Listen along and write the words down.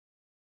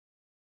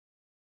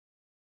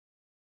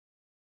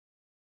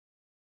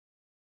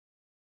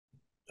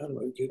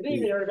Good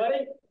evening,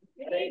 everybody.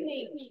 Good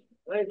evening.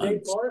 My name's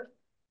Dave Forrest.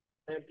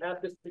 I am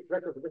past district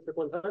director for District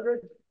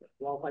 100.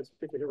 Qualified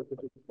speaker here with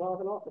District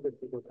 12 and also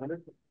District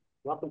 100.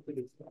 Welcome to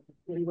the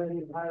Anyway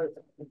Entire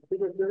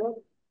Speaker Bureau.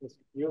 It's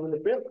you in the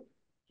fifth.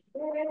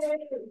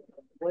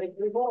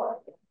 2024.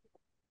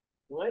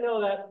 Well, I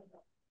know that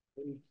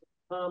when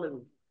Tom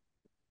and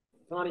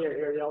Connie are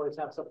here, they always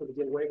have something to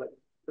give away, but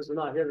since they're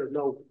not here, there's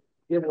no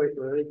giveaway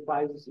for any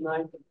prizes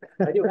tonight.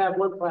 I do have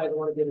one prize I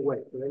want to give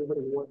away. For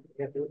anybody who wants to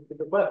answer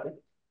the question,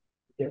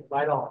 you get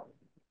 $5.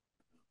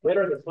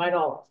 Winner gets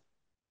 $5.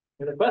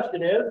 And the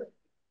question is,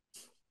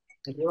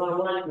 if you're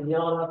online, you can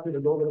yell out to the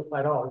go to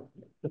 $5.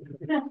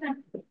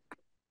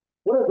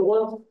 What is the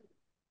one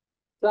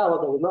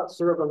salad that was not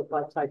served on the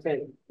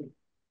Titanic?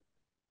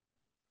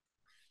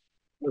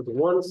 There's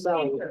one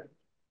salad.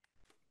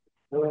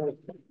 One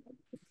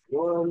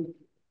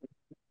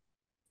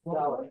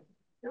salad.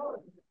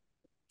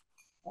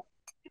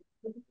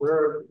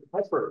 We're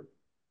iceberg.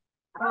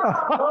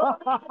 Oh.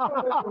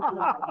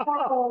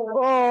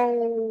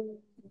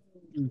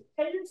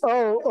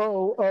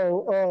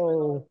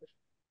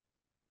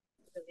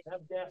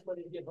 Have gas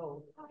money to get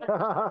home.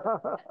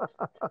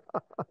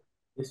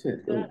 They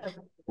said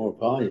more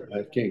volume.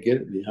 I can't get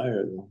it any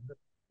higher though.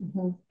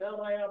 Now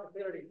my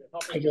opportunity to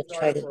help I just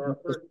tried it.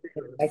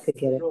 I could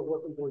get it.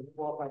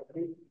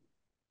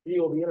 He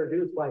will be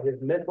introduced by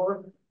his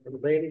mentor, the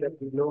lady that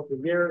you know for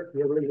years.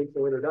 He really needs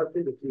no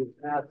introduction, but she was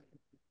asked.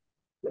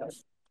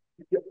 Yes.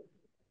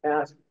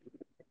 Asked.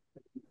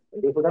 I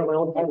forgot my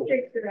own title.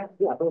 Yeah,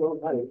 I forgot my own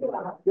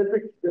title.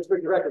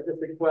 District Director,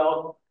 District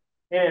 12.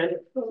 And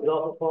he's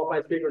also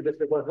qualified speaker in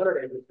District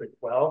 100 and District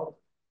 12.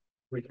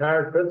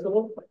 Retired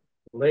principal.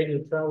 Lady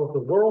who travels the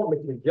world,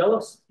 makes me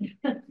jealous.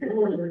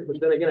 But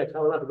then again, I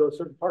tell her not to go to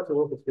certain parts of the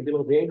world because it can be a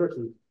little dangerous.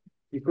 And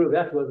she proved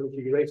that to us when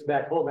she raced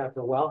back home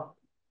after a while.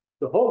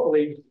 So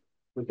hopefully,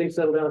 when things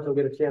settle down, she'll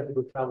get a chance to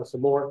go travel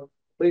some more.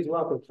 Please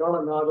welcome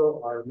Charlotte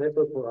Nago, our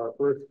mentor for our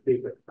first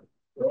speaker.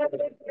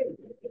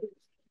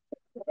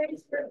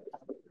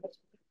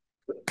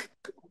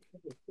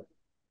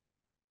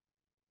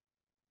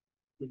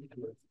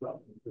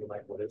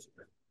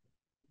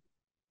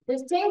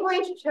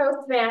 Distinguished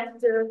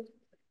Toastmaster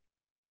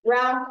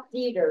Ralph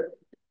Dieter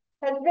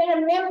has been a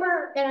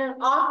member and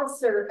an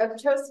officer of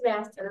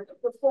Toastmasters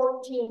for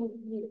 14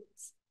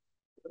 years.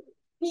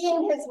 He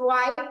and his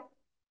wife,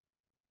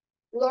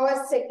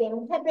 Lois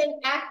Sicking, have been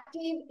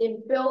active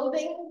in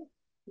building,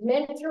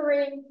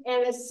 mentoring,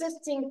 and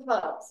assisting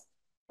clubs,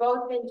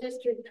 both in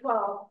District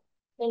 12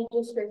 and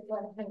District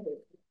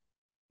 100.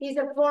 He's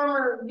a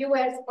former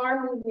U.S.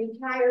 Army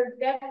retired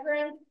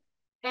veteran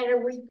and a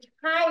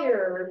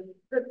retired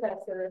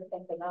professor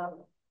of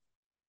economics.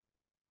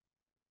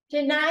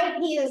 Tonight,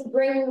 he is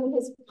bringing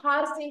his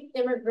positive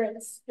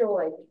immigrant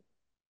story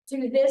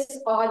to this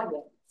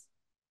audience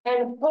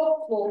and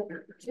hopeful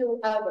to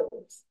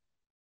others.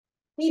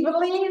 He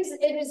believes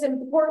it is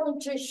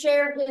important to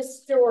share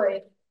his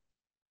story,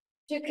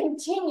 to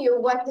continue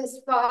what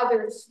his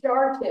father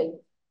started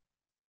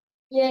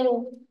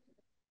in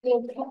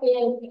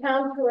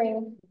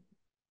countering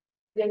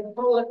the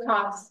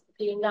Holocaust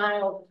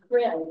denial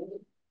trend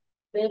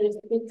that is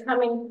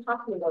becoming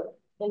popular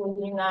in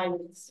the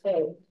United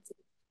States.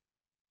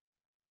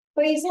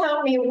 Please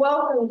help me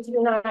welcome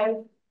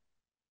tonight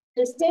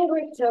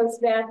Distinguished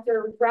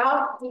Toastmaster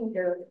Ralph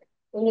Dieter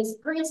in his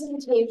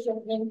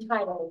presentation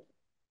entitled,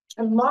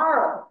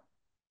 Tomorrow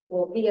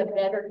Will Be a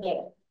Better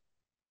Day.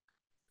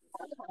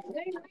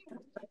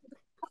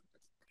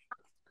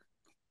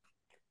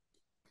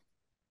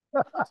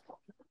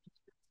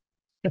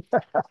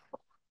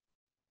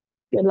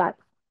 Good luck.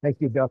 Thank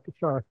you, Dr.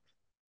 Shar.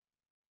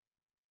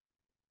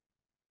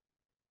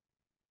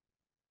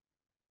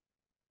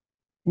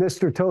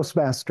 Mr.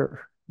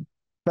 Toastmaster,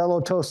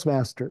 fellow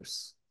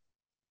Toastmasters,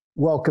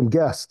 welcome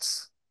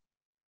guests.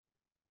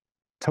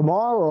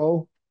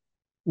 Tomorrow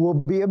will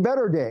be a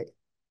better day.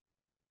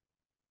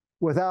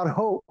 Without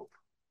hope,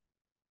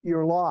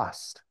 you're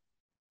lost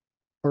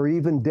or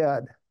even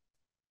dead.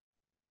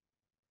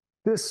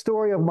 This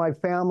story of my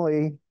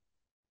family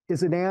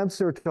is an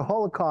answer to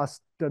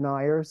Holocaust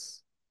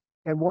deniers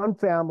and one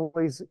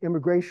family's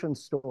immigration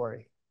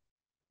story.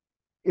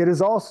 It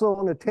is also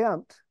an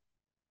attempt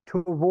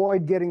to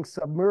avoid getting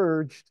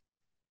submerged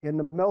in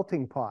the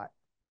melting pot.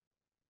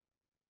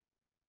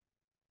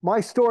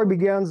 My story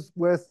begins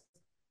with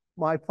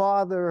my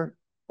father,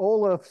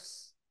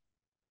 Olaf's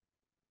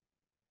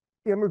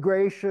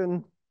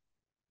immigration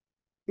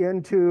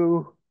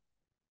to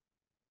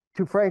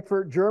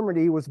Frankfurt,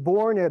 Germany. He was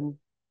born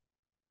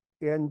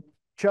in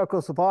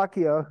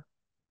Czechoslovakia,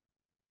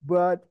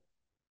 but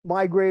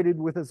migrated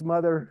with his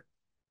mother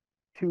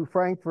to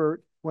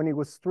Frankfurt when he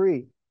was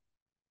 3.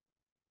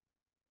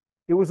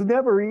 It was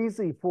never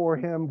easy for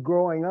him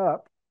growing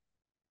up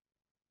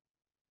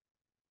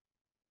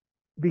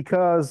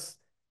because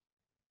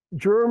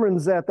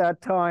Germans at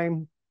that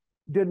time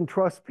didn't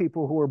trust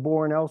people who were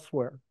born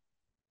elsewhere.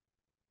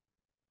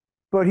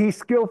 But he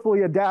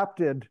skillfully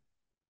adapted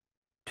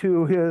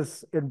to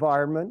his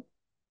environment.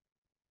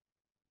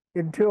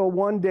 until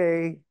one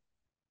day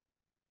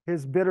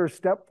his bitter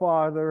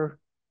stepfather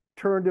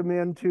turned him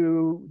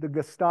into the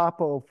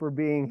Gestapo for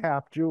being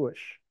half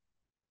Jewish.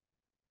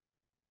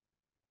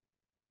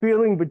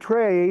 Feeling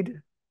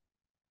betrayed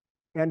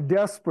and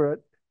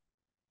desperate,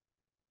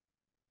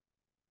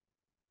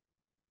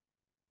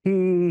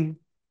 he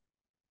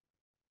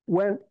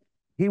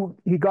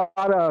got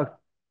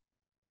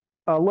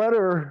a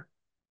letter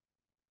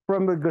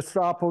from the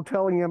Gestapo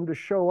telling him to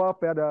show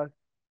up at a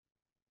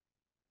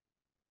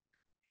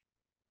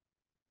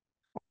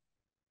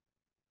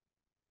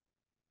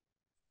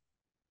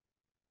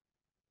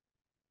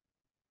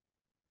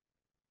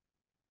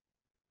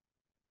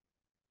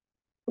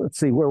let's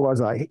see, where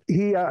was I?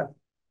 He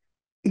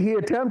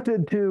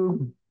attempted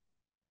to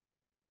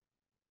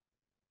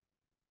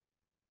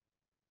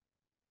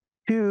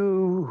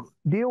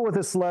deal with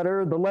this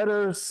letter. The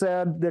letter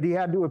said that he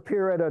had to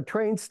appear at a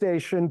train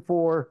station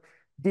for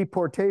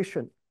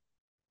deportation.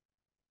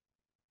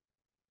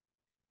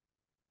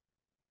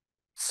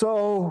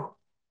 So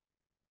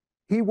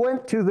he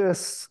went to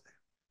this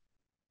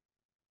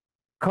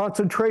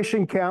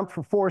concentration camp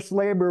for forced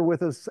labor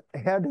with his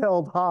head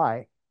held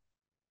high.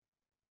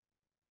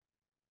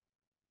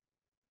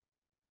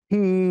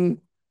 He,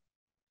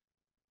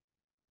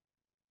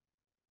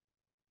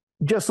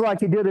 just like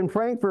he did in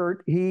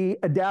Frankfurt, he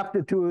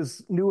adapted to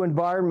his new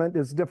environment,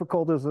 as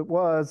difficult as it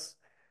was,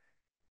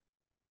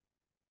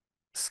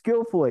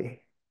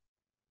 skillfully.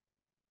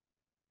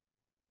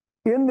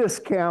 In this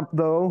camp,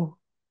 though,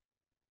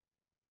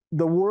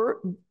 the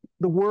work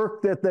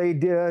that they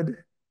did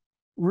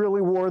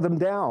really wore them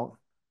down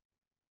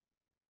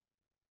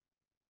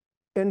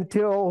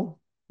until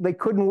they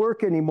couldn't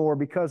work anymore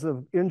because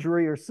of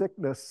injury or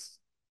sickness.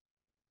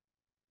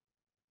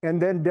 And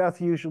then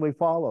death usually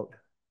followed.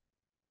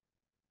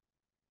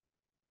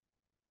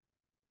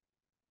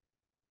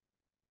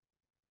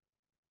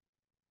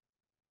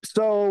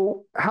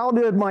 So how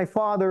did my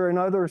father and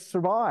others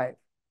survive?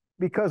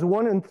 Because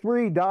 1 in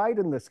 3 died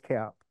in this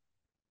camp.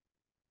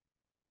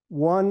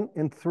 1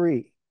 in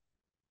 3.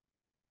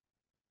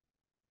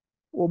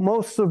 Well,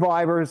 most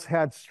survivors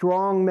had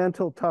strong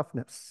mental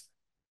toughness.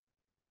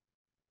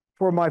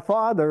 For my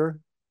father,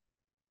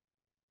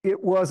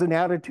 it was an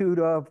attitude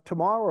of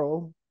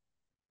tomorrow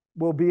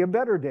will be a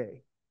better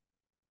day.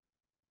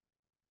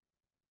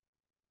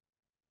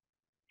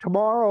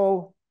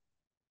 Tomorrow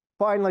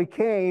finally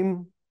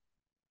came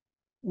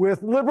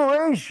with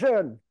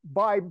liberation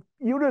by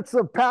units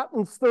of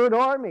Patton's Third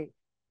Army.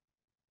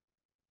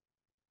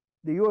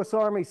 The U.S.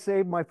 Army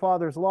saved my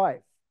father's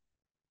life.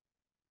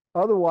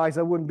 Otherwise,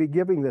 I wouldn't be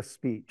giving this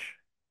speech.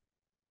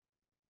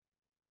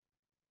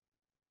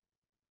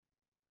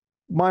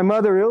 My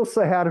mother,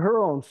 Ilsa, had her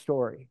own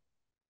story.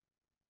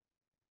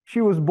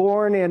 She was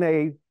born in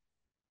a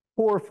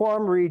poor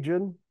farm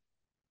region.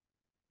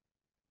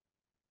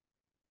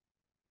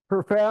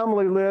 Her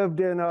family lived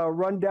in a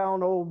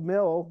rundown old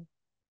mill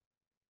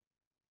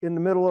in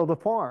the middle of the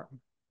farm.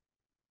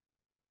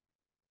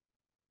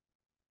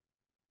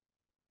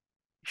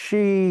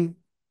 She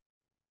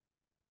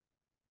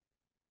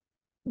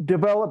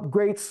developed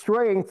great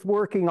strength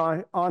working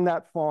on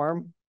that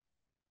farm.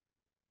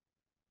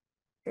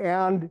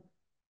 And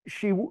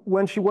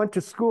when she went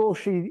to school,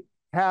 she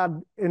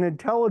had an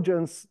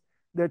intelligence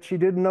that she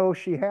didn't know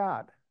she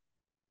had.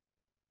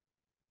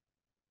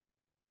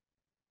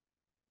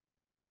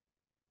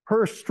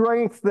 Her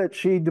strength that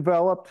she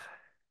developed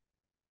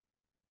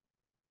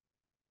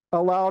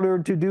allowed her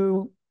to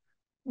do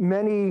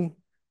many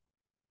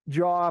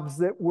jobs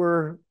that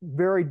were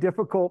very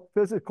difficult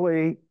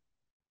physically,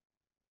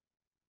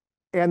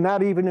 and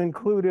that even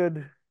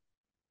included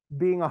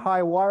being a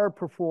high wire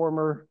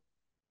performer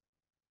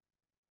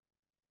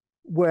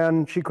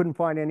when she couldn't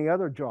find any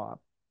other job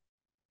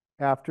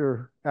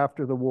after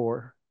the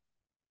war.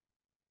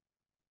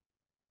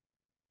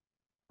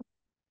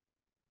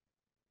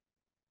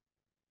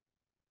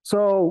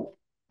 So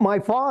my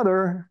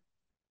father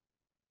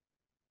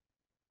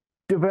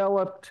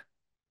developed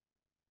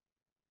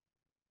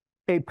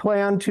a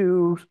plan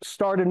to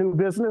start a new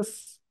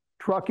business,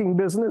 trucking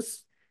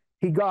business.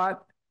 He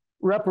got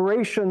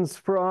reparations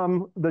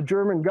from the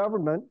German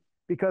government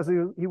because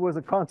he was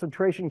a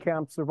concentration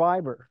camp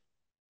survivor.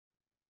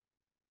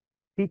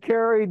 He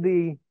carried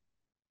the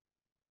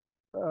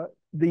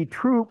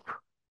troop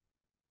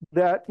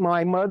that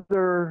my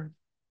mother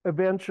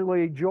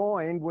eventually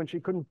joined when she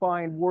couldn't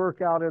find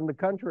work out in the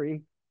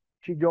country.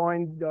 She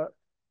joined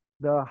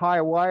the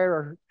high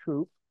wire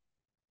troop,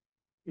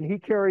 and he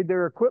carried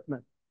their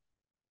equipment.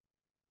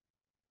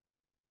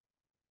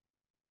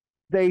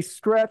 They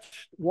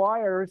stretched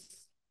wires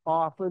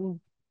often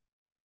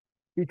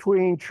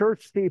between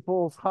church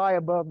steeples high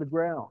above the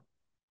ground.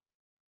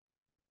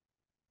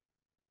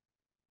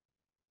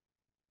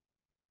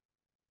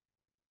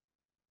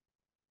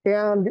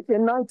 And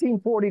in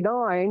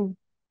 1949,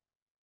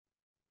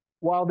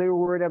 while they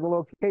were at a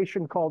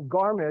location called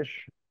Garmisch,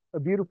 a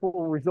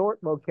beautiful resort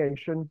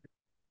location,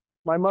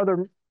 my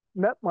mother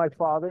met my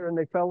father and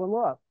they fell in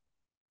love.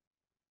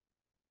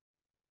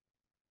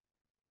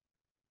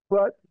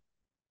 But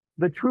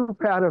the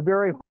troop had a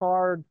very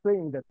hard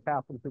thing that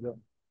happened to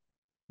them.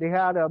 They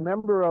had a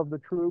member of the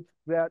troop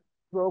that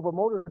drove a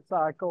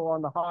motorcycle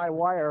on the high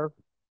wire,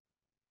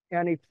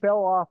 and he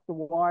fell off the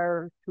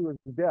wire to his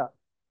death.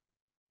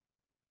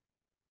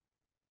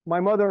 My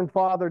mother and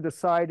father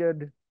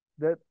decided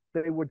that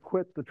they would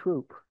quit the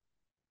troop.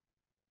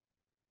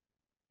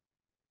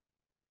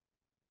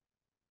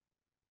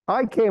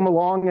 I came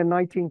along in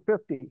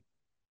 1950,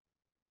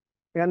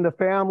 and the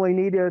family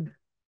needed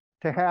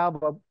to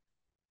have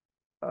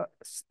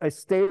a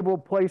stable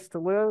place to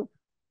live.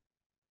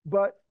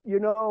 But, you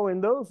know,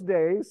 in those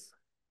days,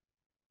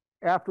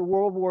 after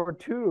World War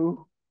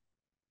II,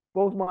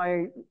 both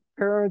my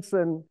parents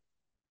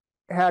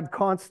had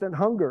constant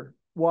hunger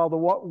while the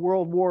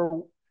World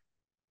War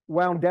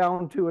wound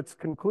down to its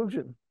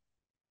conclusion.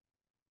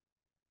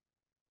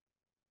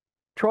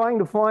 Trying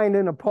to find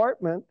an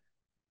apartment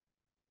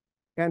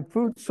and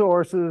food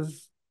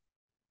sources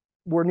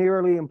were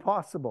nearly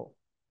impossible.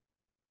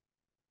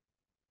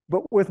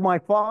 But with my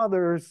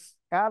father's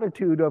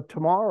attitude of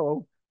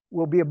tomorrow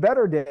will be a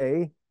better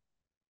day,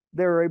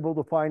 they were able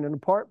to find an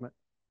apartment.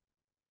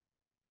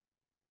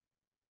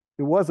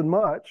 It wasn't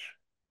much.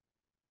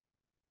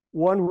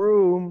 One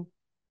room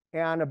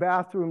and a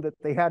bathroom that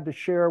they had to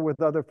share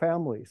with other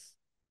families.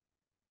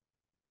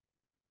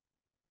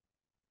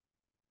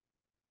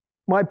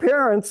 My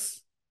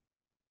parents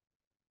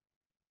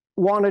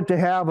wanted to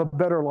have a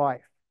better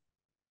life.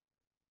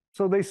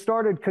 So they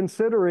started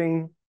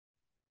considering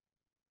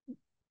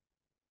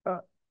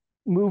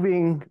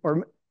moving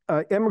or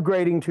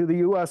immigrating to the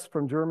US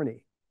from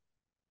Germany.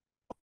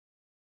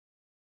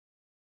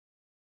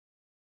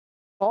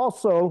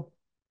 Also,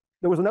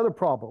 there was another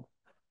problem.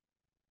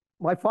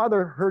 My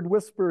father heard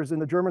whispers in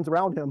the Germans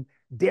around him,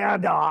 "Der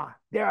da,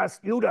 der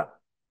ist Jude."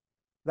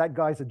 That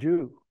guy's a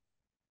Jew.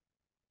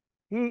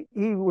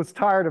 He was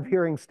tired of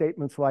hearing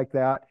statements like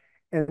that,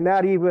 and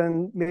that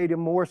even made him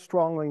more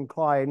strongly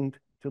inclined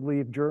to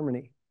leave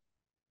Germany.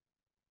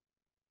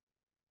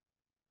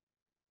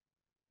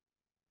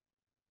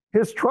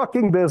 His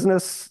trucking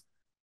business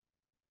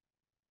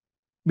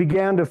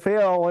began to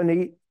fail,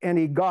 and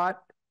he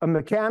got a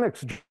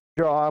mechanic's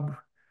job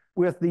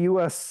with the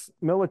US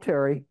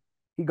military.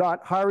 He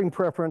got hiring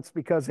preference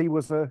because he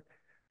was a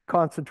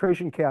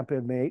concentration camp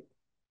inmate.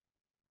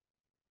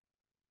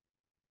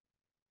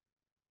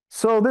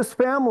 So this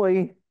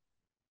family,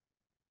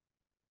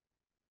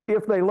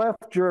 if they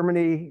left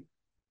Germany,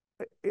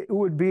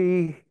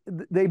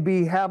 they'd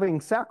be having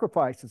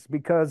sacrifices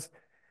because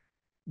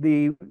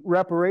the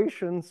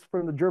reparations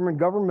from the German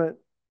government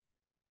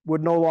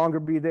would no longer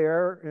be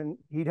there, and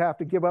he'd have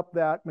to give up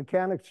that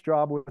mechanic's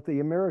job with the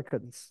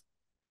Americans.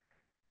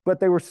 But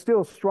they were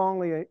still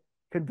strongly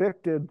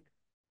convicted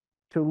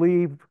to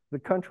leave the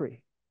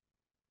country.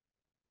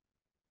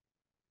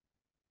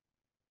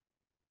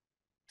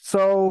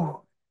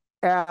 So,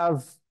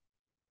 as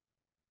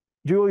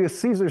Julius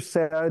Caesar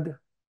said,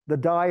 the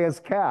die is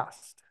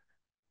cast.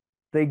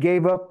 They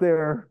gave up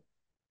their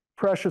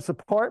precious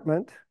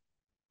apartment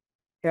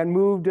and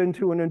moved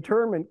into an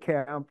internment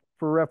camp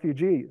for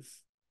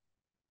refugees.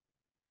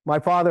 My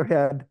father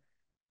had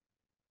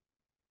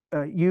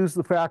used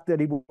the fact that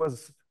he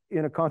was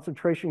in a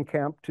concentration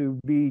camp to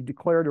be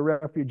declared a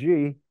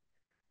refugee,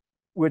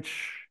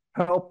 which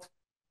helped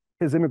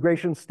his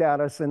immigration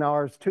status and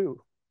ours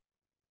too.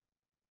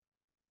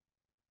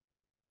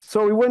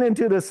 So we went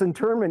into this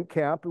internment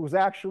camp. It was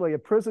actually a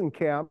prison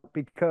camp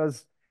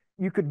because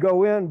you could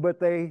go in, but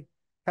they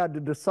had to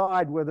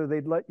decide whether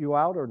they'd let you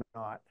out or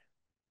not.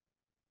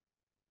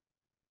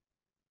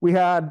 We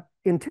had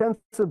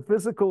intensive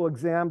physical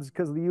exams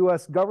because the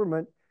US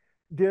government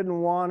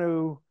didn't want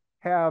to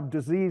have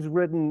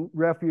disease-ridden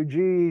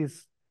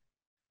refugees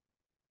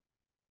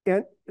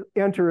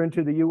enter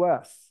into the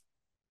US.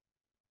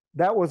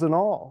 That wasn't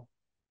all.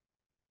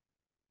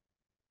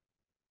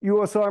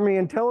 US Army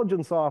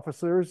intelligence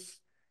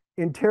officers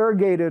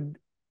interrogated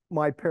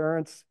my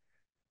parents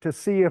to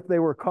see if they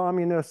were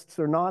communists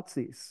or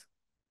Nazis.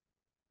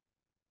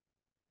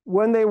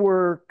 When they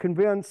were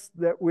convinced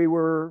that we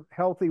were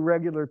healthy,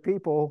 regular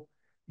people,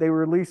 they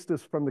released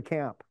us from the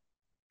camp.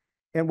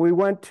 And we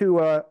went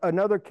to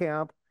another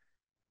camp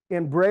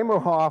in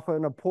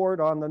Bremerhaven, a port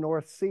on the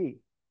North Sea.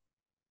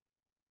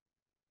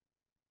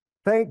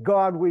 Thank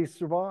God we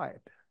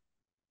survived.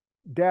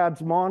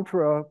 Dad's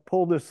mantra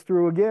pulled us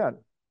through again.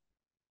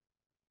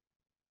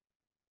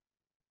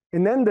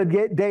 And then the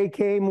day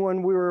came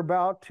when we were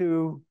about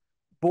to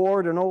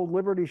board an old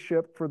Liberty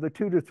ship for the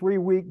 2 to 3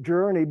 week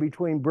journey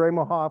between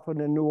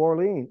Bremerhaven and New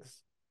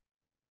Orleans,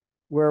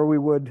 where we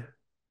would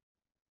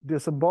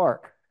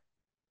disembark.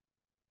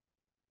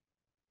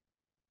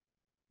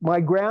 My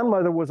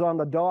grandmother was on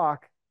the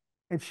dock,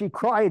 and she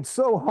cried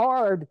so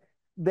hard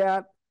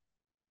that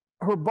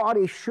her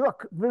body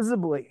shook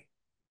visibly.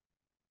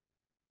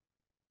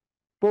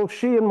 Both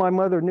she and my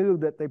mother knew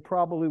that they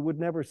probably would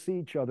never see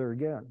each other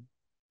again.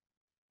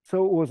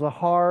 So it was a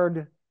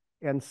hard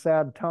and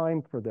sad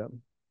time for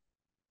them.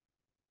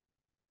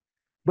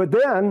 But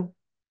then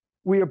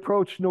we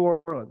approached New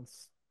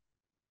Orleans.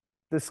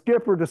 The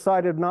skipper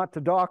decided not to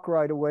dock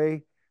right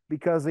away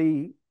because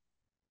he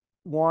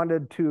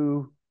wanted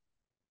to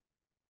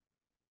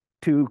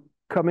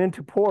come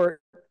into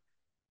port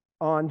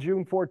on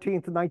June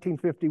 14th,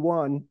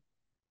 1951,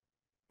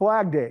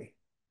 Flag Day.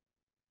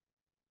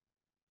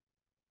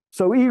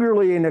 So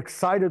eagerly and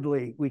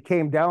excitedly, we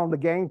came down the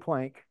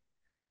gangplank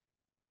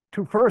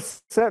to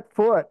first set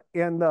foot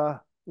in the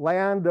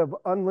land of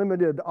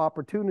unlimited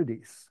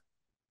opportunities.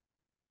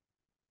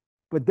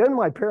 But then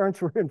my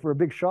parents were in for a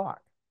big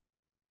shock.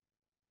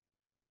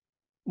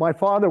 My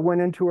father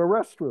went into a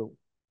restroom,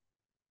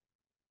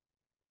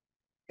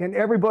 and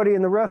everybody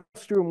in the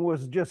restroom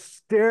was just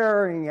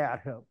staring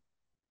at him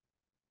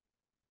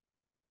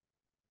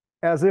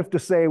as if to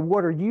say,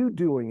 "What are you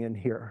doing in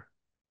here?"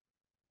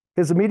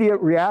 His immediate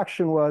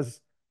reaction was,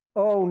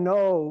 "Oh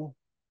no,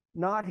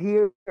 not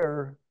here,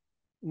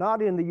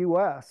 not in the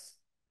US."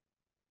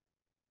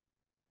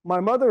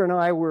 My mother and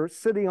I were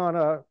sitting on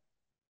a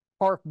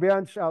park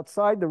bench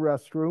outside the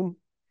restroom,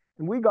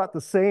 and we got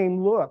the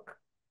same look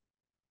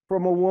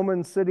from a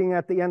woman sitting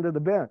at the end of the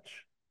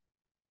bench.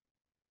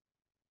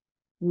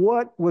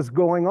 What was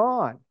going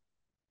on?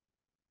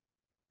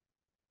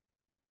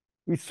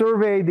 We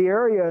surveyed the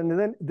area,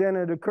 and then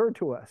it occurred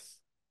to us.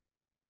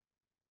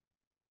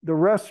 The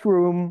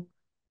restroom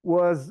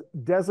was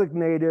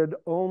designated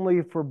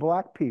only for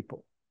Black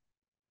people.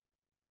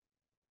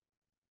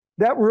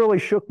 That really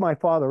shook my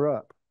father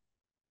up,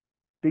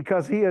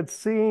 because he had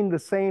seen the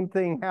same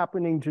thing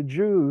happening to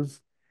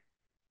Jews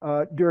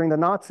during the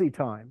Nazi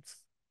times.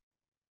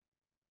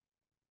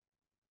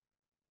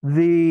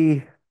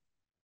 The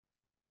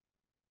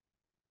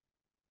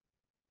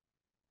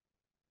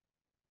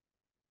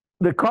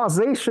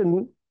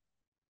causation,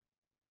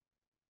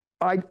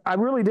 I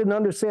really didn't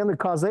understand the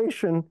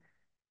causation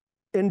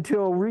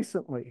until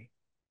recently.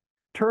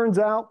 Turns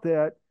out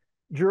that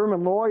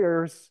German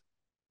lawyers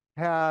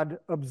had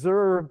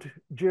observed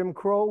Jim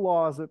Crow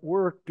laws at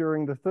work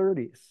during the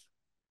 30s.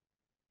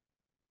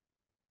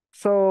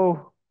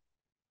 So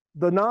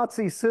the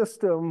Nazi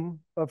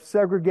system of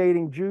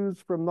segregating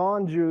Jews from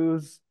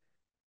non-Jews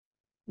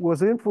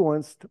was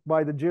influenced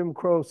by the Jim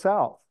Crow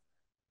South.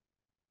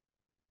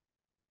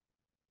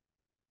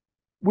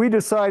 We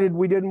decided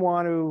we didn't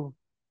want to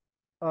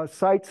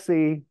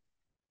sightsee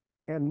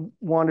and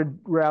wanted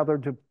rather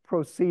to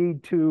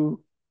proceed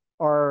to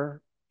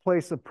our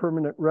place of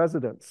permanent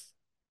residence.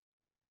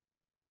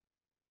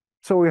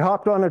 So we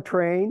hopped on a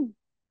train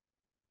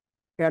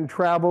and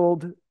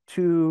traveled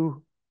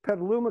to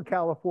Petaluma,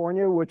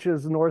 California, which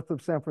is north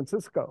of San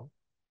Francisco,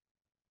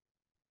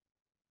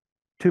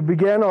 to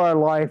begin our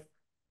life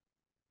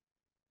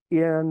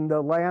in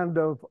the land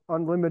of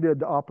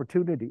unlimited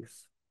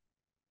opportunities.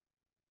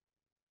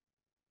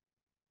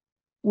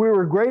 We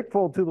were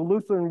grateful to the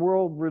Lutheran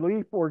World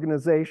Relief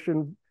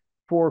Organization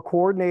for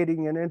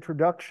coordinating an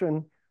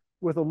introduction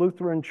with a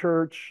Lutheran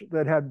church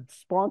that had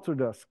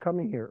sponsored us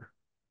coming here.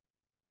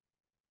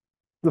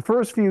 The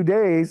first few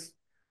days,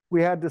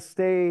 we had to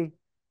stay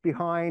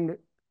behind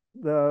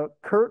the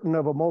curtain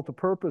of a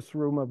multipurpose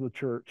room of the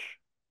church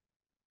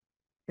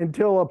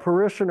until a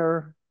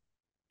parishioner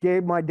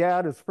gave my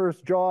dad his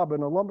first job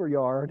in a lumber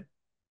yard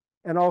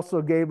and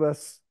also gave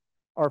us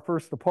our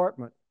first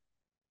apartment.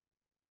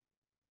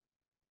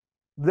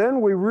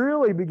 Then we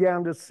really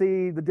began to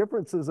see the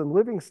differences in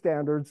living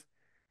standards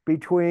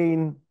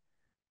between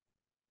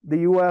the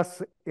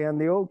US and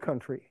the old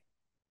country.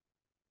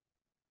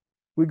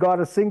 We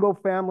got a single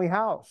family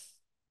house.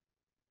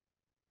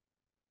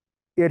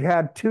 It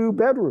had 2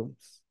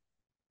 bedrooms,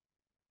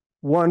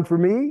 one for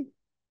me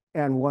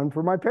and one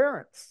for my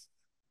parents.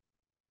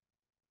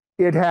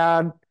 It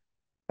had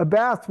a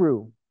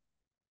bathroom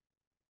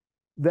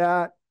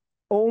that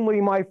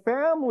only my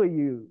family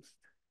used.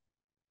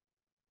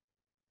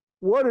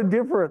 What a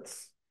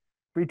difference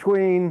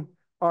between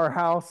our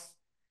house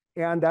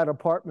and that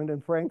apartment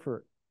in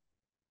Frankfurt.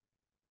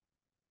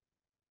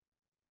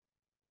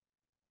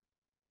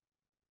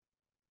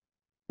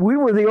 We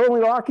were the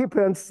only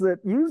occupants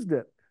that used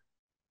it.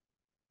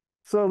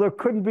 So there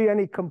couldn't be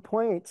any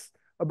complaints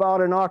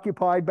about an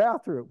occupied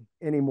bathroom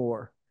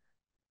anymore.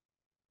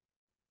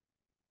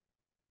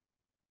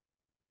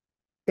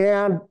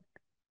 And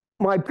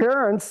my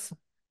parents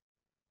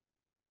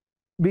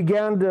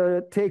began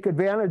to take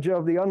advantage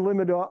of the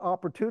unlimited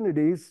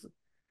opportunities.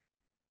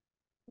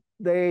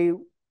 They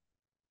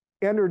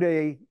entered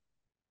a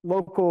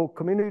local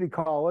community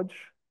college.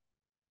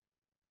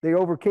 They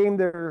overcame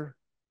their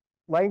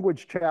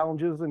language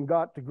challenges and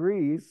got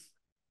degrees.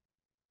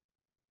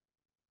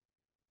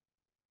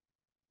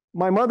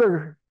 My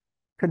mother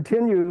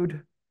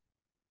continued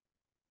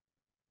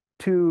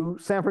to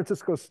San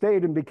Francisco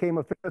State and became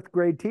a 5th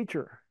grade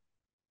teacher.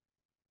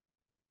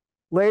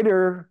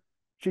 Later,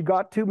 she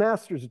got 2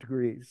 master's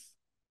degrees,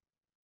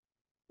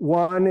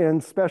 one in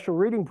special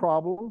reading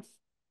problems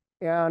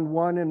and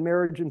one in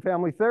marriage and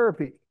family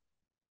therapy.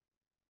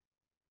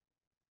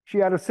 She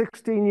had a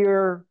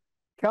 16-year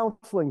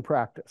counseling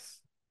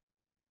practice.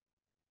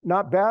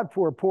 Not bad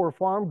for a poor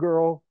farm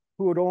girl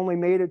who had only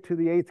made it to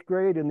the 8th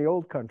grade in the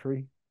old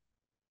country.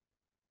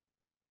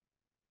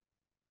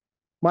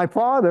 My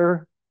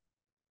father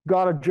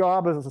got a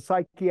job as a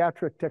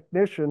psychiatric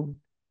technician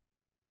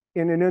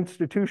in an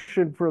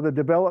institution for the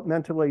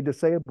developmentally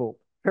disabled.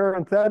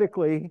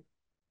 Parenthetically,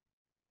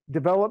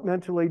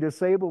 developmentally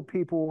disabled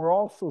people were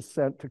also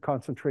sent to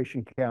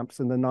concentration camps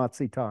in the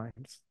Nazi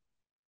times.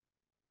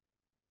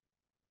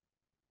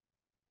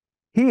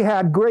 He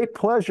had great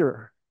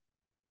pleasure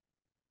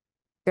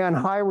and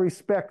high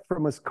respect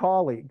from his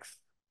colleagues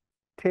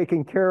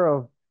taking care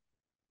of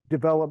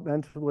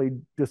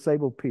developmentally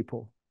disabled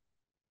people.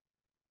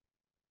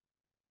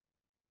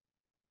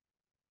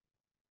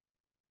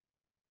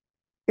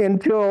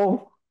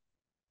 Until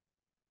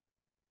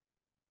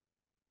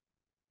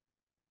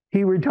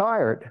he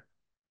retired.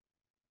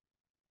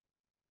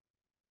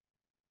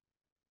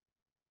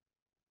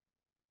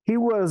 He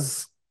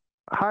was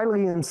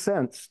highly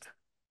incensed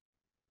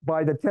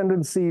by the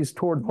tendencies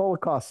toward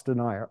Holocaust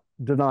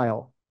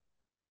denial.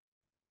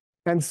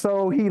 And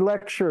so he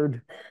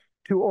lectured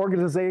to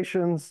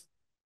organizations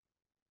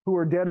who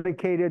were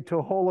dedicated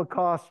to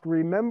Holocaust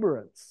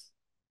remembrance,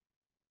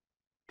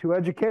 to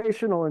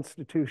educational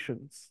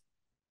institutions,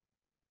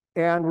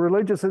 and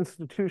religious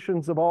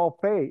institutions of all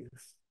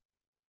faiths,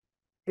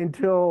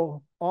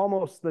 until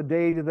almost the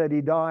day that he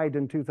died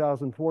in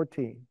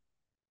 2014.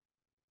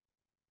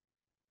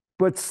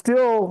 But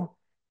still,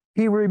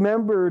 he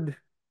remembered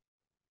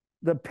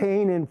the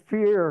pain and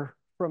fear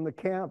from the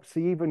camps.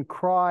 He even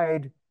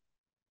cried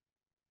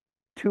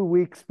 2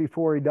 weeks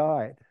before he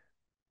died.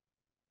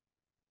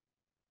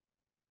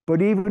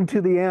 But even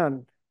to the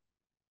end,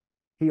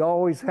 he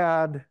always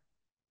had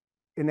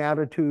an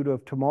attitude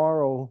of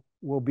tomorrow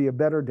will be a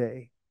better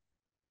day.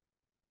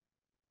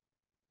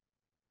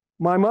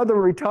 My mother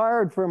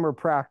retired from her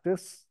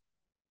practice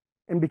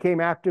and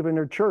became active in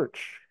her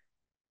church,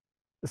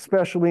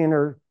 especially in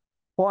her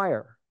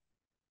choir,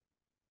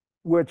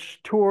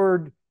 which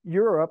toured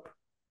Europe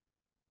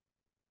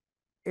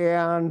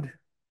and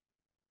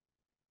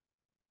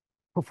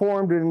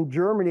performed in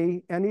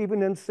Germany and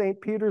even in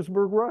St.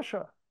 Petersburg,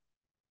 Russia.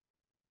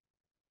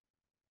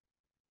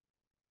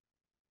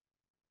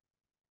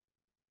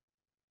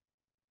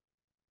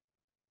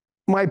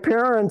 My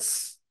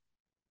parents'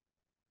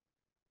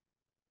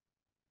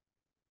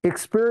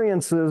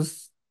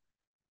 experiences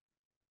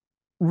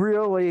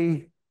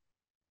really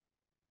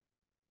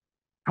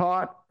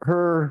taught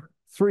her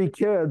 3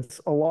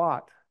 kids a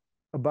lot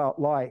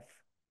about life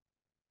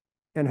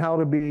and how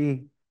to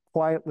be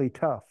quietly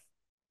tough,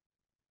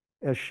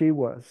 as she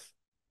was.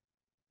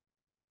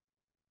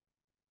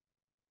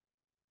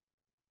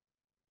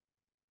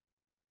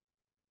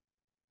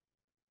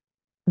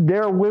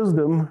 Their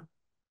wisdom,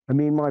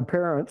 my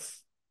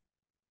parents,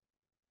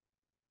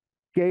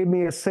 gave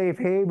me a safe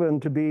haven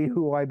to be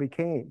who I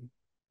became.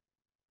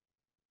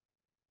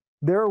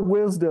 Their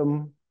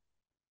wisdom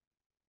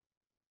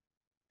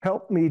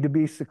helped me to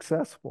be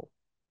successful.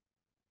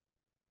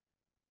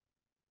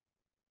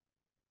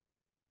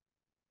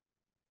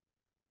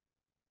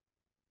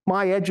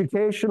 My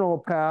educational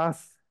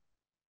path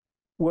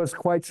was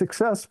quite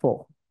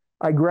successful.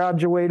 I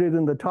graduated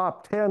in the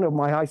top 10 of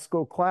my high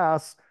school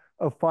class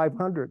of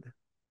 500.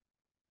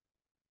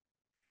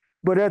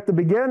 But at the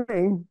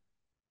beginning,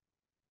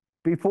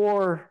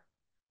 before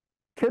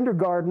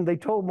kindergarten, they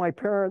told my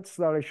parents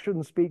that I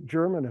shouldn't speak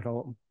German at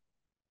home.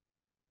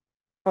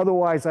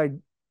 Otherwise, I'd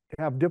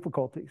have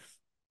difficulties.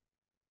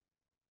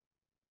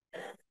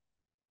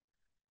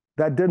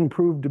 That didn't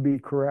prove to be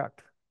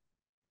correct.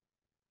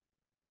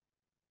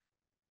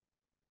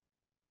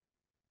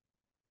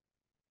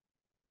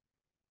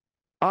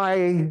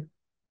 I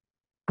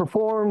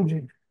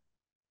performed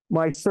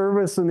my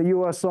service in the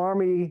U.S.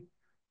 Army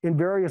in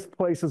various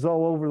places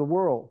all over the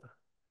world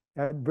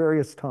at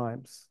various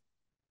times.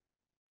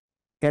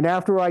 And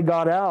after I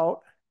got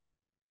out,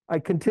 I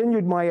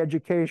continued my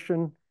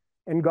education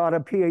and got a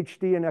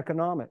PhD in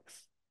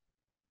economics.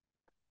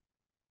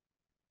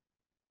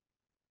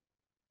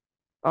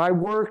 I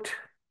worked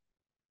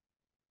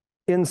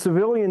in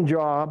civilian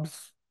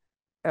jobs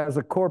as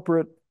a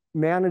corporate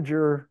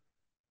manager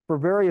for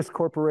various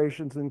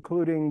corporations,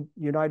 including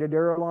United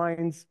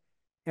Airlines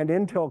and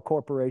Intel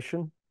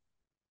Corporation.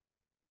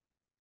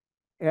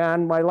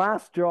 And my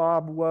last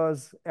job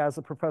was as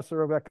a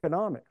professor of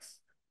economics.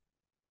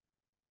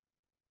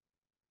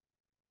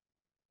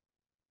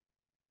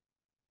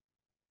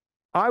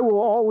 I will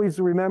always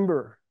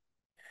remember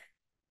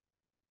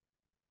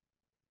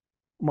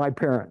my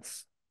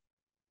parents.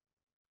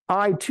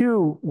 I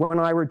too, when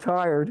I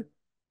retired,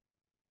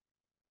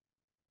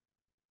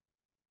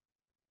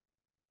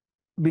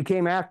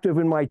 became active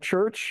in my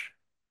church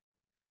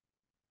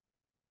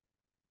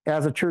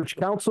as a church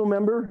council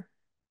member,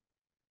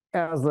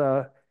 as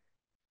a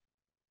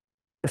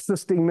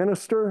assisting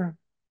minister,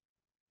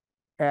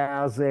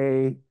 as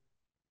a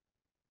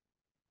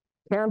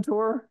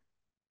cantor,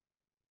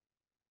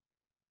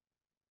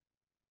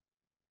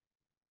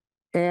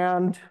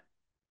 and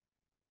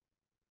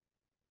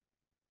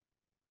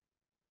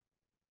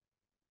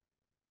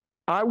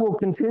I will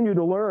continue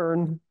to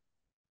learn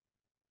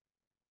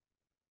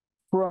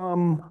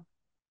from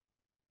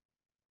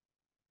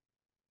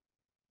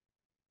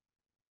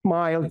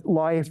my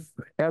life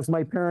as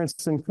my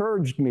parents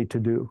encouraged me to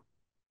do.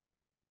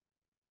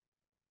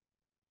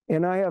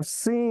 And I have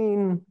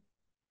seen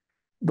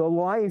the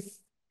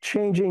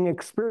life-changing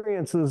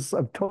experiences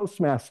of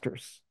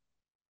Toastmasters.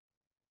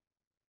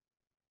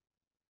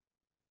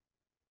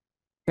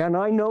 And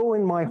I know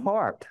in my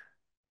heart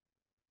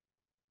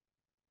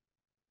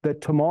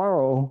that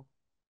tomorrow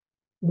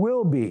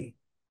will be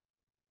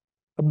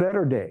a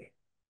better day.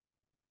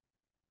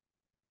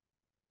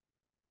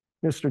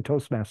 Mr.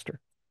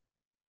 Toastmaster.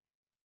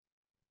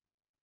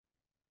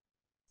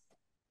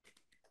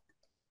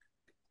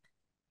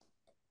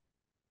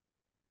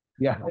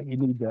 Yeah, you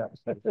need that.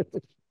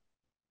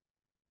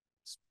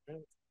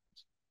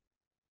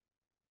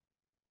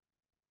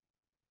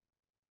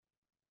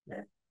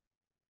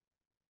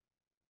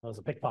 I was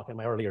a pickpocket in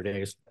my earlier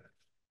days.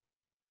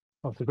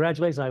 Well,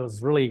 congratulations. I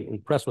was really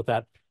impressed with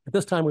that. At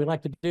this time, we'd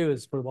like to do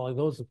is for while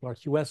those of our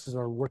QSs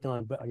are working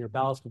on your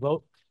ballots to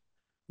vote,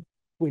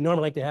 we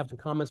normally like to have some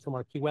comments from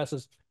our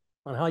QSs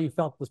on how you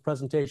felt this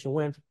presentation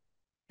went.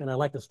 And I'd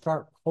like to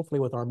start hopefully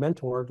with our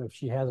mentor, if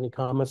she has any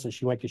comments that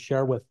she'd like to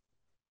share with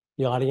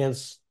the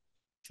audience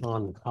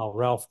on how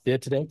Ralph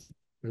did today.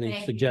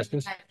 Any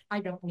suggestions? I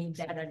don't need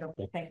that. I don't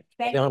think.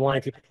 The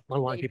online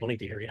people need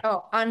to hear you.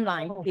 Oh,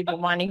 online people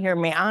want to hear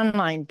me.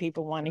 Online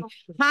people want to.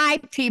 Hi,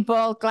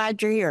 people.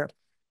 Glad you're here.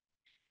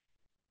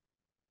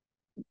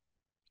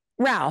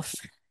 Ralph,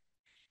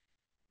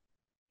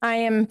 I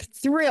am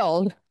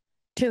thrilled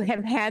to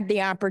have had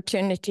the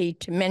opportunity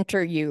to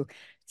mentor you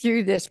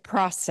through this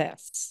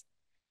process.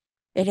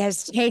 It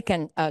has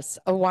taken us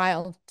a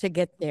while to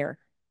get there.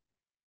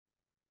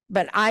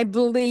 But I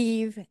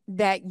believe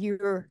that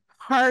your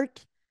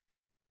heart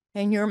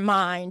and your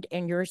mind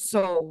and your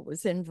soul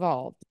was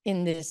involved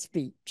in this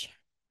speech.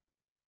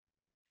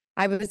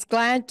 I was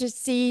glad to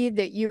see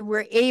that you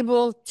were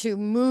able to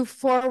move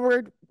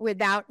forward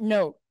without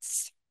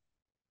notes.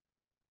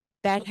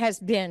 That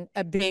has been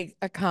a big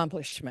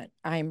accomplishment.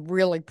 I'm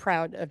really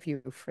proud of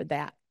you for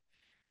that.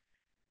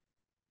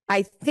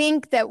 I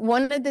think that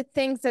one of the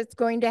things that's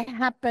going to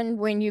happen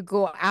when you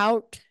go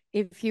out,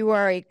 if you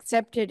are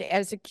accepted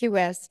as a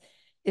QS,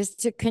 is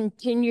to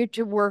continue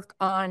to work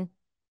on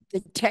the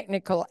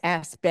technical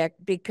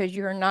aspect, because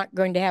you're not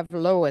going to have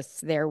Lois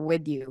there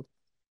with you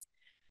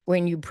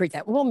when you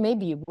present. Well,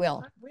 maybe you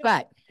will,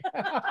 but.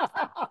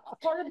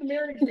 Part of the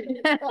marriage.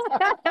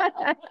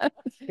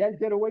 Can't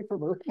get away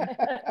from her.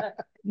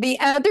 The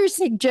other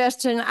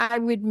suggestion I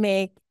would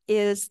make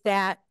is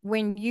that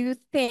when you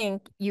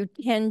think, you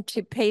tend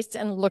to pace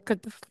and look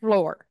at the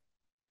floor.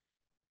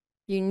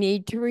 You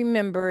need to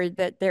remember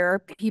that there are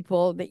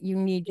people that you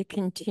need to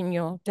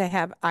continue to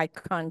have eye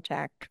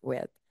contact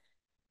with.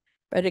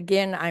 But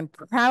again, I'm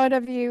proud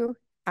of you.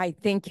 I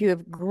think you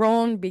have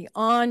grown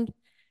beyond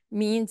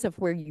means of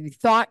where you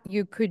thought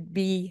you could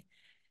be.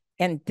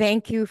 And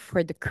thank you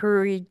for the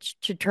courage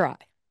to try.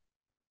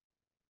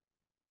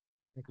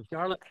 Thank you,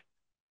 Charlotte.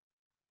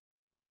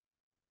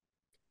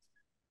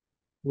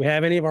 We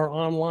have any of our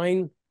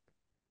online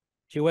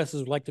QSs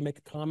would like to make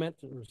a comment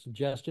or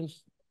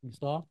suggestions? You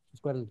saw?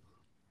 Just go ahead and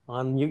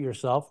unmute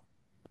yourself.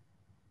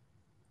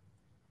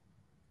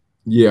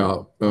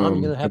 Yeah. You're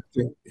gonna have. I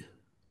think,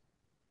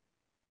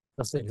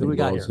 Let's see. Who we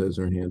got here? has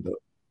her hand up.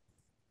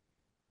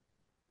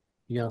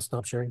 You gonna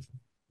stop sharing?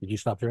 Did you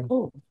stop sharing?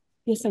 Oh,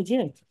 yes, I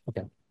did.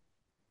 Okay.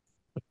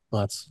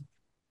 Let's.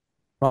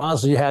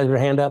 Roz, you had your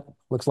hand up.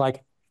 Looks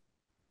like.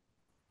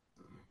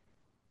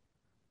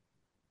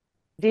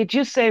 Did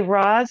you say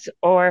Roz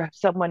or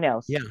someone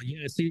else? Yeah.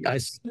 I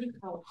see.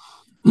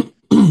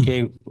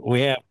 Okay.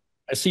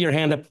 I see your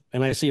hand up,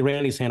 and I see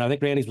Randy's hand. I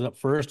think Randy's was up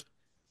first.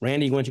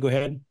 Randy, why don't you go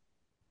ahead?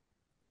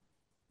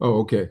 Oh,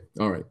 okay.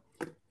 All right.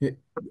 Hey,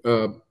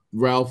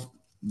 Ralph,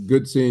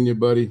 good seeing you,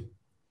 buddy.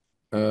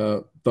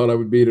 Thought I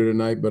would be there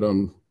tonight, but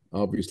I'm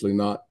obviously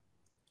not.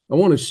 I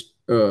want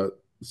to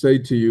say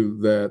to you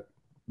that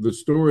the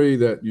story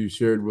that you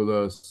shared with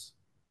us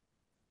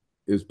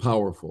is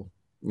powerful.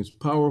 It's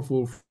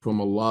powerful from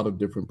a lot of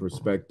different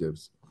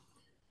perspectives.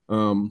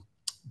 One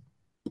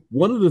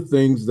of the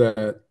things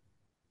that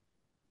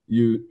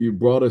you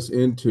brought us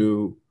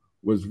into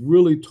was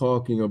really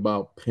talking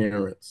about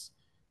parents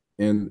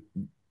and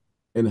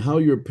how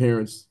your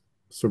parents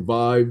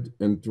survived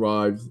and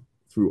thrived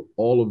through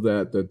all of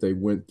that they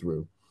went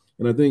through.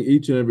 And I think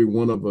each and every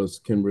one of us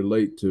can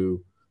relate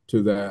to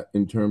that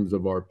in terms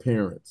of our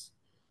parents.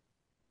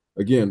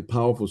 Again,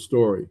 powerful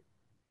story.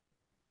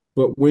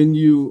 But when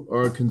you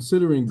are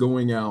considering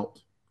going out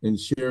and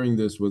sharing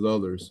this with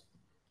others,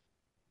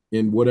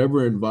 in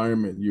whatever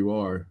environment you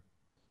are,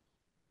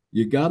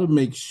 you got to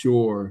make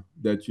sure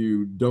that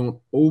you don't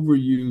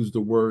overuse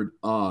the word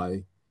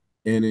I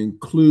and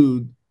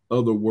include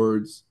other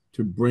words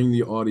to bring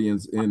the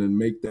audience in and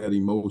make that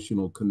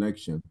emotional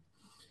connection.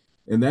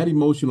 And that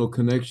emotional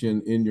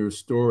connection in your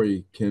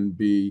story can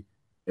be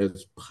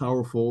as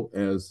powerful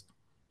as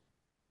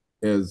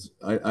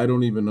I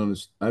don't even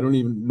understand. I don't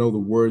even know the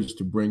words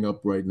to bring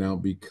up right now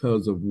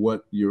because of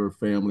what your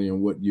family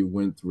and what you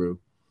went through.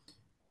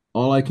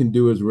 All I can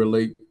do is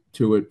relate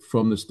to it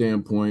from the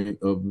standpoint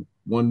of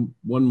one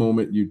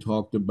moment you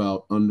talked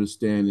about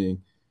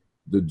understanding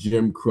the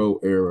Jim Crow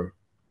era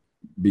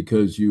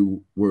because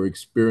you were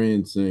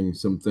experiencing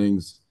some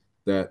things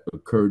that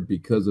occurred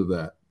because of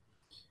that.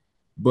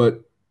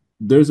 But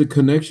there's a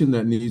connection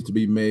that needs to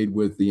be made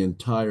with the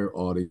entire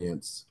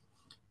audience.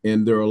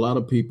 And there are a lot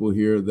of people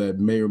here that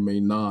may or may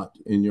not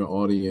in your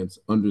audience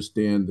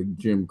understand the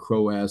Jim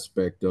Crow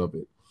aspect of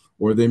it,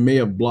 or they may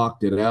have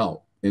blocked it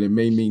out and it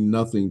may mean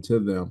nothing to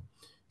them.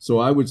 So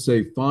I would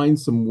say find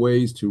some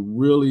ways to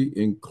really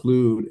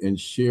include and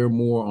share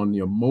more on the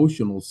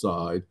emotional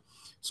side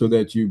so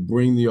that you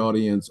bring the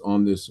audience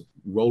on this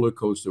roller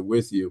coaster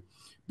with you,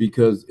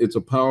 because it's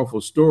a powerful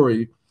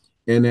story.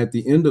 And at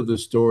the end of the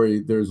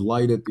story, there's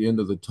light at the end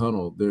of the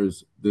tunnel.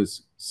 There's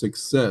this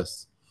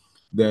success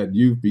that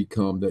you've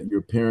become, that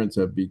your parents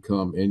have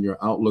become, and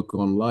your outlook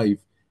on life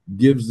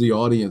gives the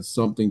audience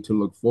something to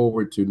look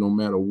forward to no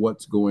matter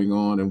what's going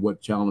on and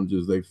what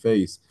challenges they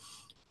face.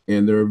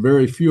 And there are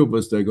very few of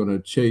us that are going to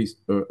chase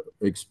or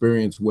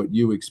experience what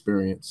you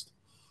experienced.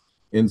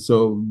 And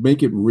so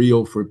make it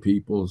real for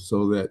people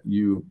so that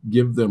you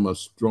give them a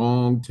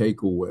strong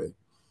takeaway,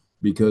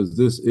 because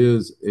this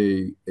is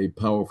a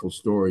powerful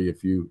story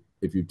if you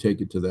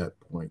take it to that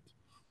point.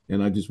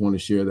 And I just want to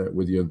share that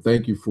with you. And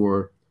thank you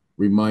for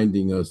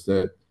reminding us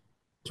that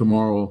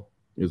tomorrow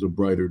is a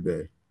brighter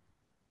day.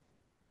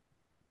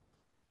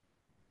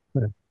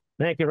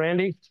 Thank you,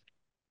 Randy.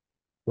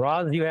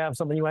 Roz, do you have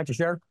something you'd like to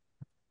share?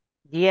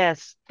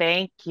 Yes,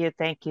 thank you,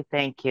 thank you,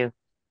 thank you.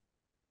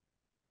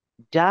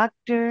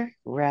 Dr.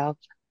 Ralph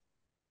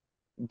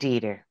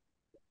Dieter,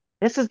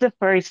 this is the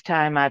first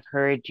time I've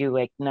heard you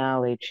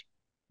acknowledge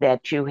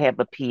that you have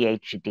a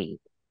PhD,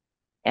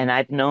 and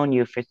I've known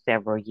you for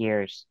several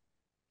years.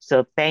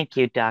 So thank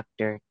you,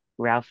 Dr.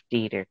 Ralph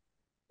Dieter,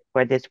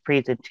 for this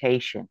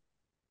presentation.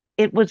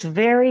 It was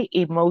very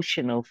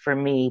emotional for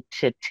me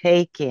to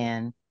take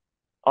in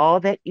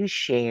all that you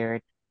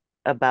shared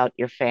about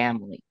your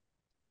family,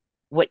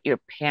 what your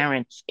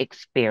parents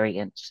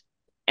experienced,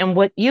 and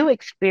what you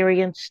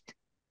experienced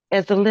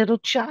as a little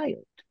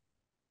child.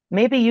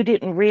 Maybe you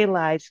didn't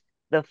realize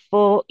the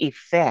full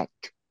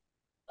effect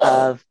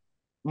of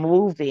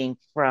moving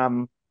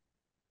from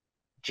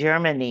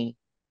Germany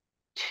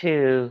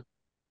to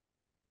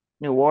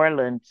New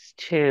Orleans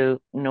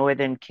to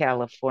Northern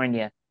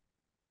California.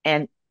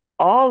 And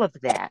all of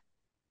that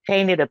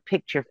painted a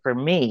picture for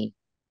me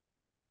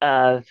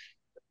of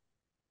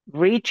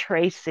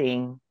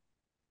retracing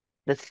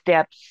the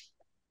steps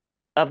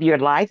of your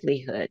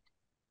livelihood.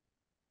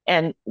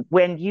 And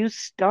when you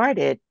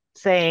started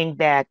saying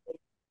that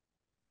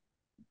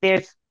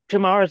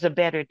tomorrow's a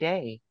better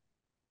day,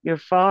 your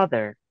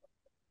father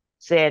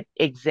said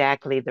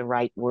exactly the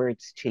right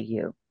words to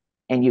you,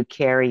 and you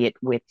carry it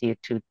with you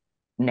to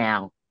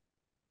now.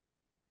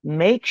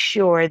 Make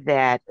sure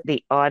that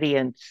the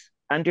audience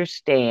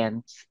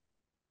understands,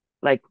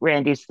 like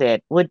Randy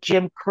said, what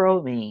Jim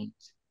Crow means,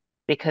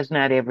 because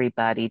not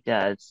everybody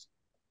does.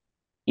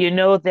 You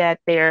know that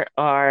there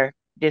are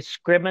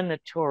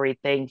discriminatory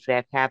things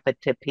that happen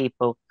to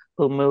people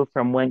who move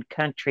from one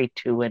country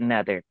to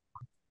another.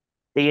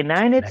 The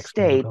United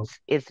States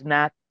is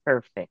not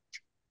perfect,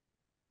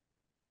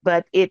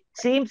 but it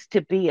seems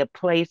to be a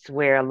place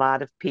where a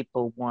lot of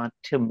people want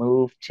to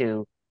move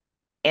to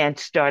and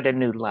start a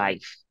new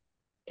life.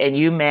 And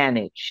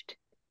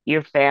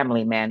your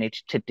family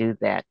managed to do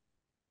that.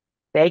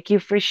 Thank you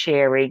for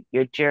sharing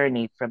your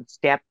journey from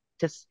step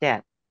to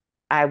step.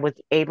 I was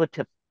able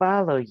to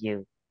follow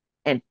you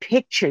and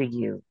picture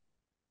you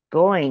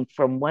going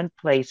from one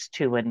place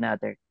to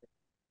another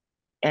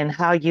and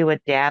how you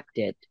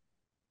adapted.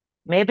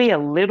 Maybe a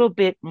little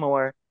bit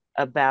more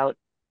about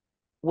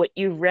what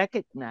you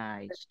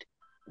recognized,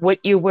 what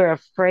you were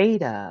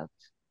afraid of,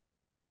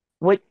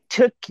 what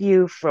took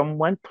you from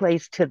one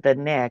place to the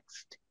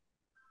next,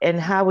 and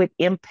how it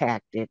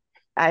impacted.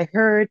 I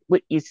heard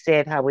what you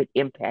said, how it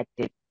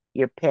impacted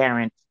your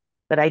parents,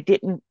 but I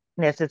didn't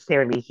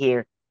necessarily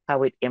hear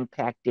how it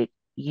impacted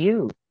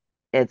you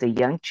as a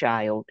young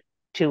child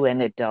to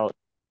an adult.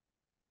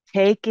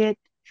 Take it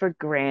for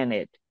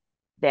granted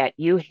that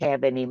you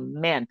have an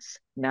immense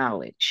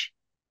knowledge.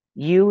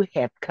 You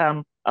have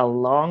come a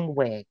long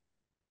way.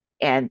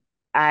 And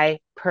I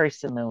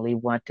personally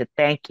want to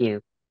thank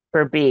you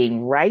for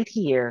being right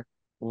here,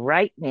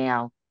 right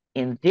now,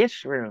 in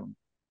this room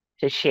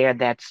to share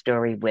that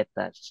story with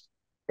us.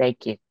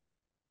 Thank you.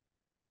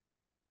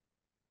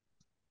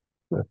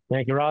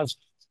 Thank you, Roz.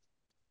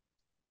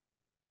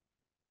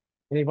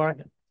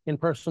 Anybody in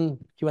person,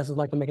 QS would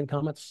like to make any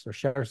comments or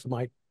share some of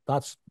my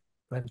thoughts?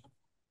 Go ahead.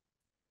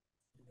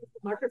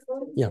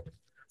 Microphone? Yeah.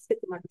 Hit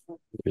the microphone.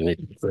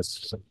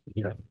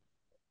 Yeah.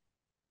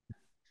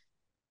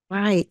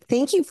 Right.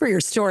 Thank you for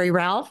your story,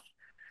 Ralph.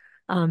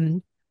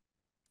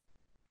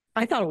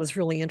 I thought it was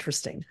really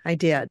interesting. I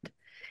did.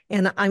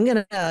 And I'm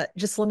going to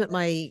just limit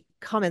my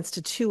comments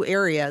to two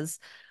areas.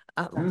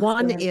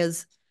 One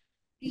is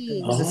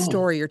the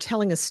story. You're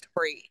telling a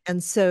story.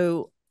 And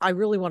so I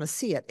really want to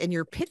see it. And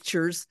your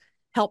pictures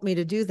helped me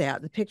to do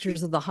that. The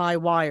pictures of the high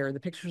wire, the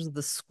pictures of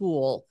the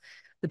school,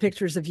 the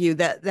pictures of you,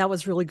 that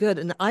was really good.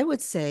 And I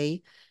would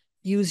say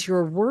use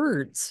your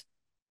words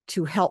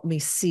to help me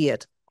see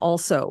it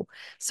also.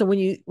 So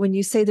when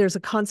you say there's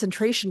a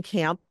concentration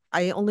camp,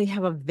 I only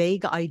have a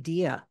vague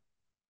idea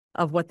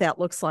of what that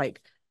looks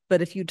like.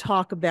 But if you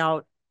talk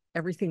about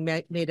everything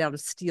made out of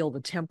steel,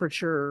 the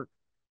temperature,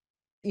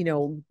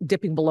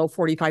 dipping below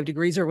 45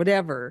 degrees or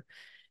whatever,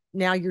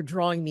 now you're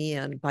drawing me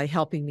in by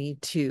helping me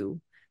to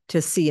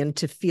see and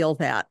to feel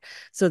that.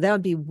 So that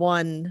would be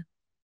one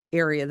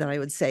area that I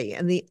would say.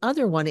 And the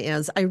other one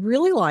is I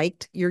really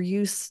liked your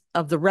use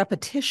of the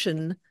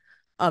repetition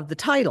of the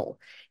title.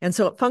 And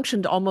so it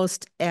functioned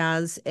almost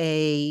as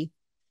a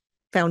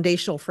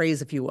foundational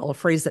phrase, if you will, a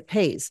phrase that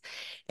pays.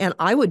 And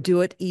I would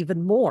do it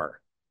even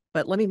more.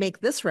 But let me make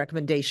this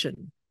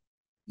recommendation.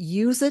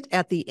 Use it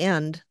at the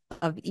end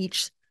of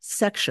each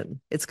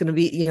section. It's going to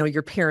be,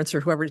 your parents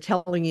or whoever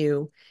telling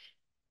you,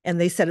 and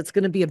they said it's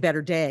going to be a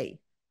better day.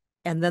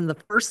 And then the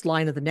first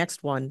line of the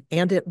next one,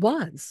 and it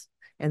was.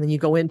 And then you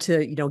go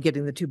into,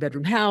 getting the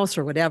 2-bedroom house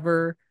or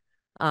whatever.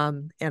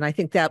 And I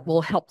think that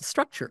will help the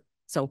structure.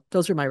 So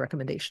those are my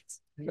recommendations.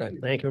 Right.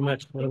 Thank you very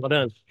much. Well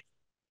done.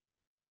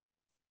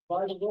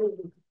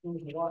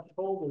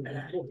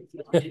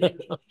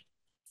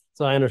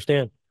 So I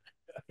understand.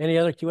 Any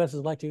other QSs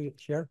would like to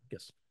share?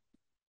 Yes.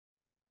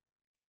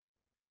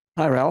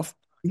 Hi, Ralph.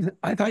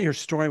 I thought your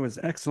story was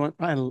excellent.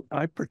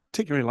 I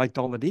particularly liked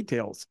all the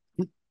details.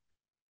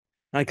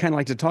 I kind of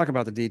like to talk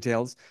about the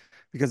details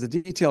because the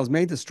details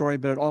made the story,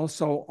 but it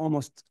also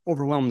almost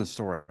overwhelmed the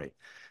story.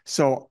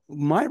 So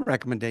my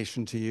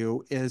recommendation to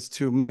you is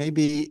to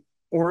maybe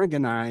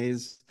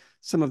organize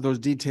some of those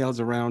details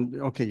around,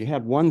 okay, you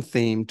had one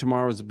theme,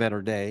 tomorrow's a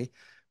better day,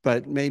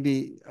 but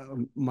maybe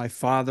my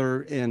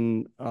father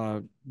in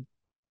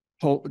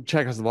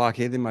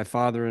Czechoslovakia, then my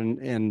father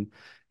and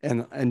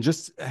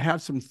just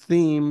have some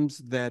themes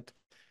that,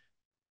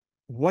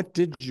 what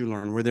did you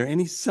learn? Were there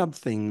any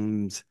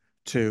sub-themes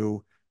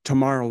to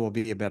tomorrow will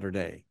be a better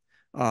day?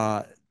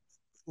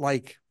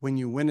 Like when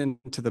you went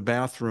into the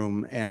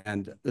bathroom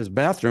and this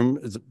bathroom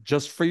is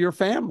just for your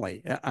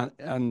family.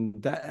 And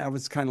that I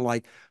was kind of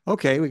like,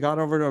 okay, we got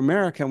over to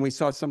America and we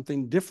saw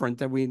something different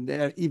that we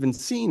had even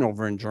seen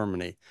over in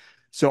Germany.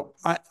 So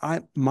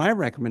my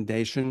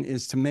recommendation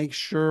is to make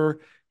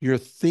sure your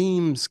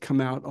themes come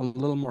out a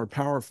little more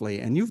powerfully,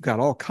 and you've got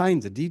all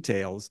kinds of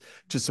details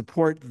to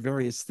support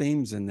various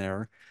themes in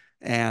there.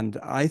 And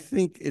I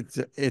think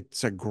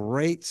it's a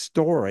great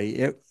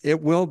story.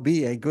 It will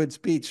be a good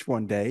speech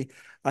one day.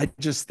 I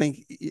just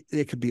think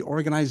it could be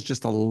organized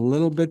just a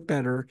little bit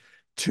better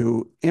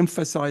to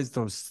emphasize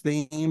those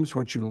themes,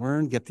 what you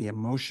learned, get the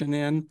emotion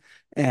in.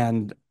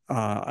 And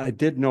I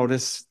did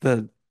notice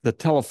the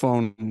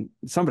telephone,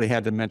 somebody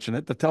had to mention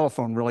it, the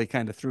telephone really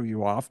kind of threw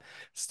you off.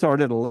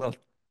 Started a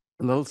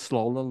little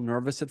slow, a little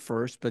nervous at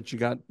first, but you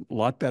got a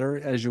lot better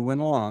as you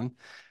went along.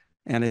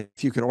 And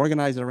if you could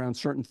organize it around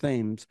certain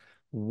themes,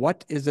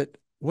 what is it?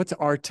 What's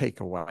our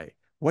takeaway?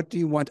 What do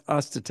you want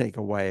us to take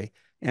away?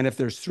 And if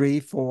there's 3,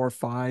 4,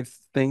 5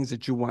 things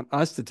that you want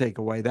us to take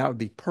away, that would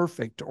be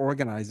perfect to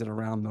organize it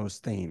around those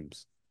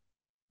themes.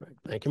 Right.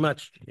 Thank you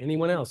much.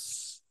 Anyone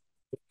else?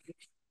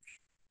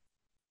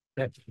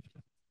 Okay.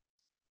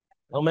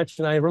 I'll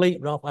mention,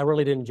 Ralph, I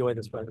really did enjoy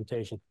this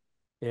presentation.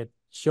 It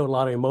showed a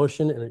lot of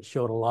emotion and it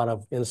showed a lot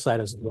of insight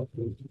as well.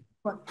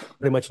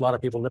 Pretty much a lot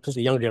of people, especially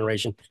the younger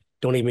generation,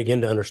 don't even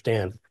begin to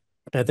understand.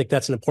 And I think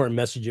that's an important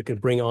message you can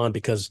bring on,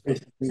 because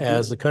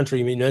as the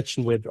country we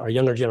mentioned with our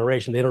younger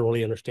generation, they don't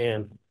really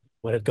understand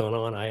what had gone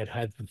on. I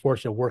had the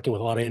fortune of working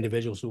with a lot of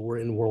individuals who were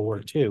in World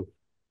War II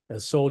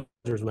as soldiers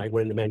when I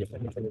went into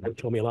manufacturing. They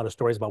told me a lot of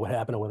stories about what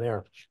happened over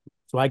there.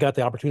 So I got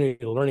the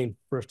opportunity of learning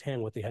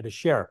firsthand what they had to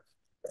share.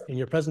 In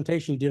your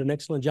presentation, you did an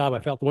excellent job. I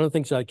felt one of the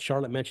things, like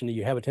Charlotte mentioned, that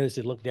you have a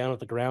tendency to look down at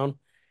the ground.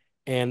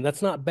 And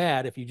that's not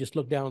bad if you just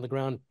look down on the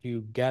ground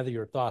to gather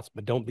your thoughts,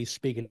 but don't be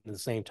speaking at the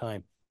same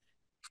time.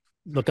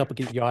 Look up at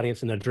the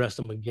audience and address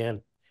them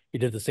again. You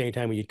did at the same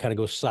time when you kind of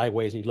go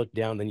sideways and you look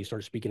down, then you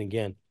start speaking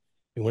again.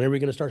 And whenever you're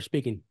going to start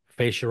speaking,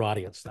 face your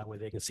audience. That way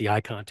they can see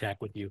eye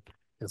contact with you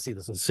and see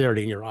the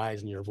sincerity in your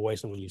eyes and your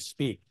voice and when you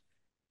speak.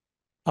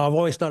 I've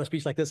always thought a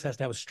speech like this has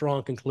to have a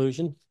strong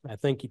conclusion. I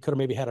think you could have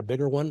maybe had a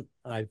bigger one.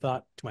 I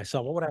thought to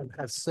myself, what would I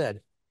have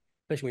said?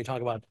 Especially when you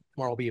talk about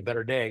tomorrow will be a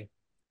better day.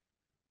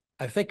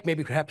 I think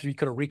maybe perhaps we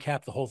could have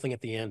recapped the whole thing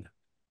at the end.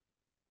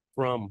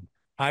 From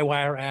High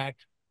Wire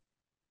Act,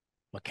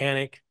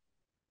 mechanic,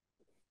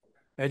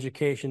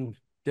 education,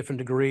 different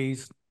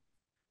degrees.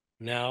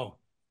 Now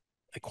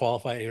I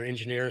qualify your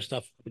engineer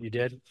stuff that you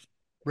did.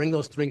 Bring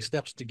those 3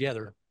 steps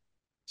together,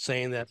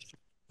 saying that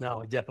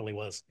now it definitely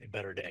was a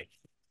better day.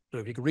 So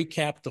if you could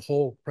recap the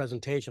whole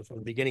presentation from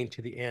the beginning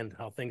to the end,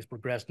 how things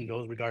progressed in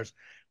those regards,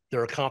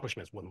 their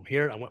accomplishments.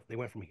 They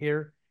went from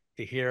here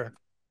to here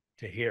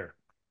to here.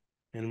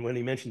 And when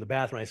he mentioned the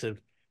bathroom, I said,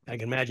 I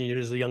can imagine you're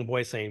just a young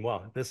boy saying,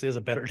 well, this is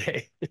a better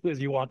day. As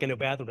you walk into a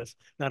bathroom, that's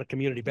not a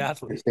community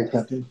bathroom.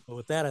 But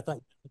with that, I thought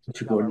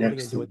I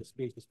really enjoyed the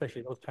speech,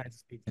 especially those kinds of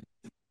speeches.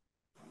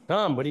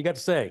 Tom, what do you got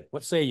to say?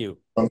 What say you?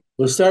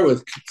 We'll start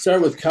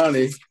with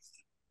Connie.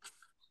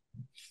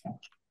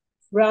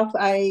 Ralph,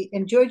 I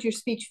enjoyed your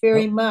speech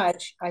very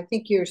much. I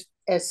think you're,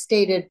 as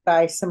stated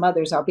by some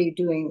others, I'll be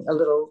doing a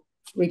little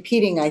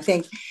repeating, I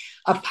think,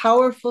 a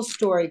powerful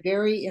story,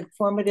 very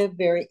informative,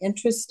 very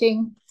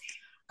interesting.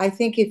 I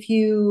think if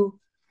you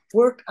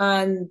work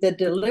on the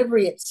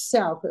delivery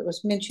itself, it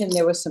was mentioned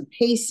there was some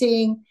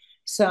pacing,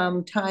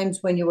 some times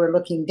when you were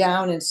looking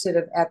down instead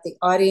of at the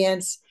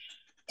audience,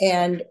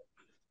 and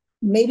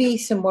maybe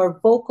some more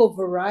vocal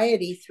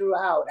variety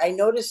throughout. I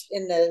noticed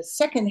in the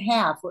second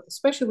half,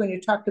 especially when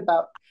you talked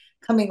about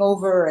coming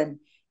over and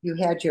you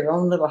had your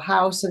own little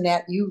house and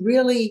that, you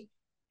really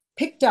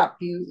picked up.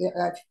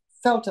 I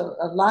felt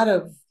a lot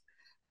of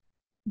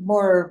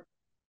more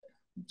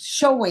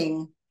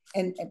showing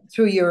and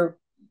through your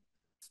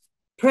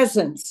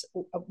presence,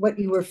 what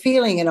you were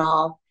feeling and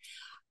all.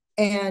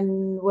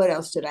 And what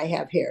else did I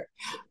have here?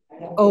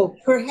 Oh,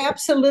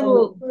 perhaps a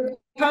little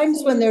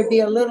times when there'd be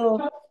a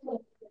little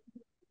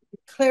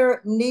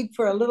need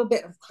for a little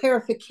bit of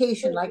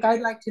clarification. Like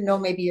I'd like to know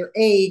maybe your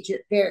age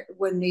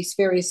when these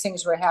various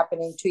things were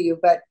happening to you.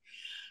 But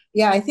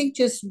yeah, I think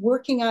just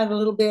working on a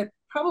little bit,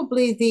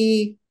 probably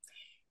the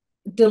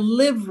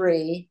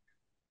delivery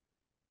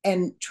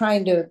and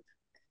trying to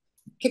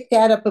pick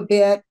that up a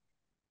bit.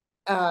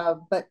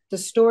 But the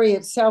story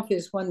itself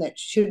is one that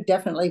should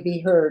definitely be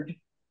heard.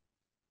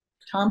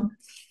 Tom?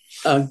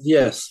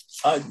 Yes,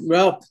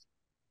 Ralph,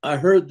 I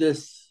heard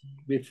this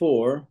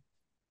before,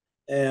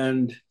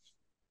 and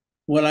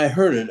when I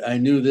heard it, I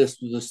knew this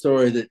was a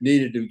story that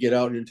needed to get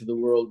out into the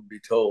world and be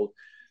told.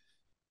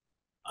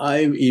 I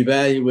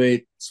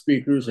evaluate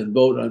speakers and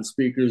vote on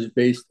speakers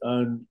based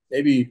on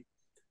maybe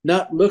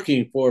not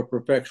looking for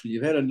perfection.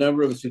 You've had a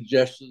number of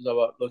suggestions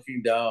about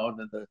looking down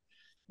and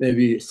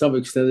maybe some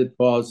extended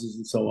pauses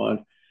and so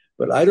on,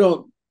 but I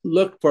don't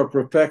look for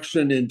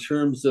perfection in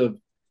terms of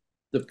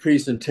the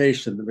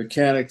presentation, the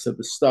mechanics of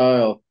the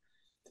style.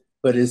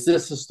 But is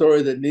this a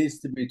story that needs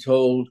to be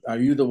told? Are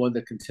you the one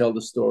that can tell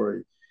the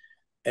story?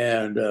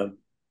 And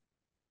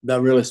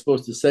not really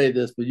supposed to say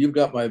this, but you've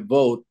got my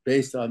vote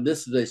based on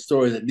this is a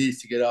story that needs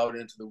to get out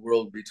into the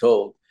world and be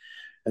told.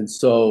 And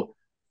so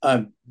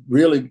I'm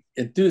really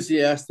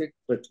enthusiastic,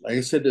 but like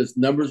I said, there's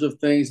numbers of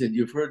things, and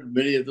you've heard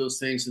many of those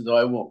things, and so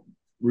I won't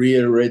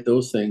reiterate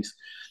those things.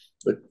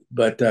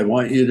 But I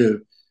want you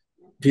to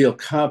feel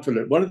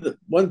confident.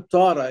 One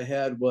thought I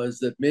had was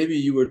that maybe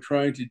you were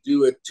trying to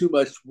do it too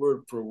much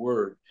word for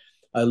word.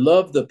 I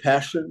love the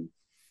passion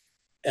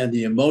and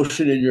the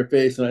emotion in your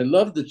face, and I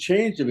love the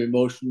change of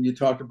emotion. You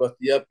talked about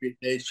the upbeat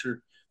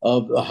nature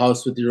of a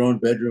house with your own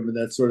bedroom and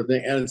that sort of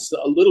thing, and it's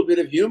a little bit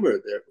of humor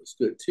there. It was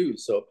good too.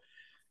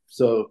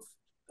 So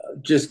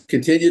just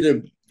continue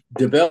to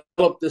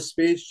develop this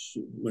speech.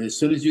 As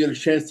soon as you get a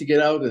chance to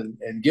get out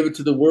and give it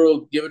to the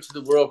world,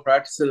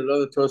 practice it at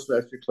other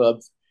Toastmaster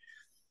clubs.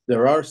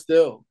 There are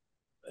still,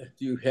 if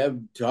you have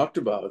talked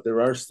about,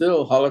 there are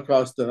still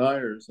Holocaust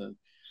deniers, and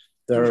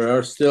there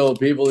are still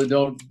people who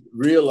don't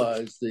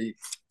realize the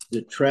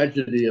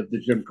tragedy of the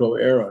Jim Crow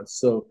era.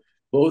 So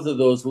both of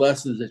those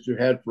lessons that you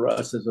had for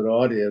us as an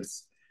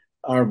audience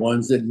are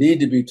ones that need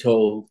to be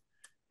told,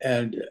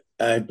 and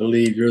I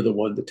believe you're the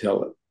one to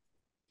tell it.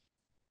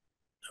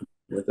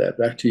 With that,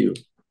 back to you.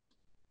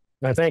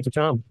 Thank you,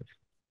 Tom.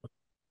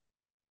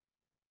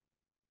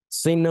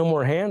 Seeing no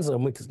more hands,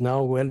 we can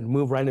now go ahead and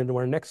move right into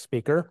our next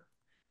speaker.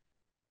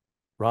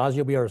 Roz,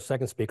 you'll be our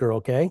second speaker,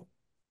 okay?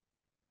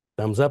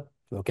 Thumbs up,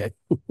 okay.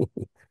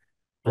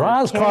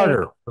 Roz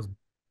Carter.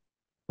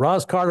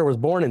 Roz Carter was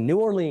born in New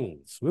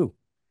Orleans,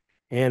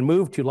 and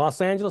moved to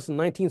Los Angeles in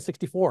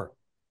 1964.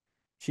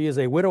 She is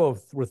a widow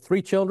with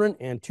 3 children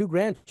and 2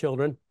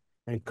 grandchildren,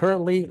 and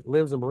currently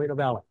lives in Moreno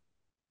Valley.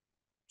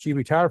 She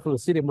retired from the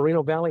city of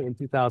Moreno Valley in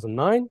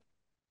 2009.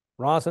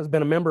 Roz has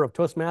been a member of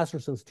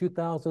Toastmasters since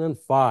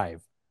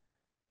 2005.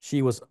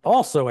 She was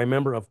also a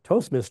member of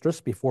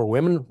Toastmistress before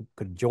women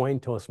could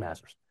join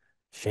Toastmasters.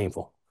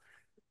 Shameful.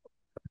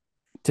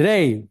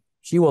 Today,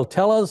 she will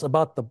tell us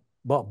about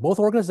both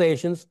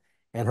organizations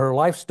and her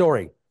life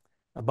story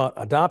about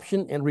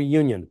adoption and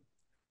reunion.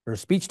 Her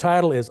speech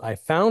title is I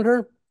Found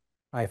Her.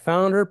 I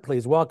Found Her.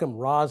 Please welcome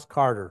Roz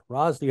Carter.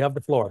 Roz, you have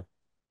the floor.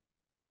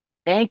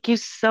 Thank you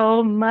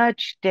so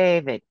much,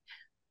 David.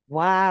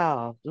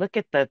 Wow, look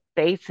at the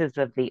faces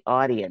of the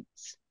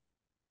audience.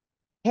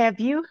 Have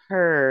you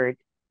heard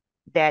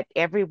that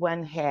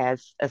everyone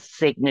has a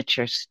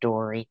signature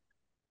story?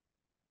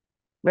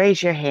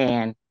 Raise your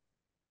hand.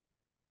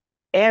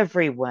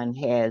 Everyone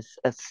has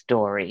a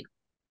story,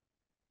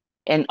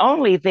 and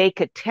only they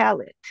could tell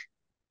it.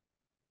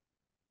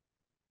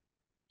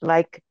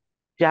 Like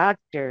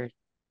Dr.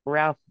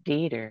 Ralph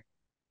Dieter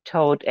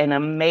told an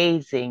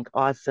amazing,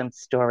 awesome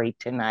story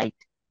tonight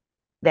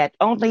that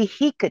only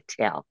he could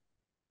tell.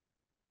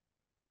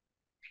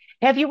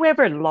 Have you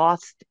ever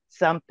lost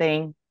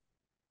something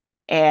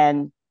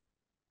and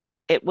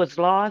it was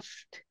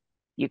lost?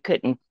 You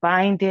couldn't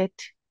find it.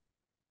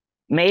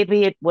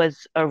 Maybe it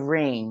was a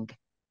ring.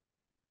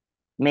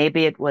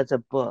 Maybe it was a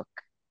book.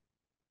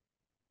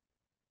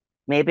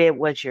 Maybe it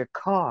was your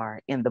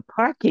car in the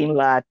parking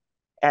lot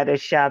at a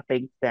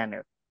shopping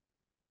center.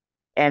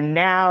 And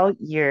now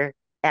you're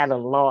at a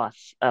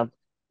loss of,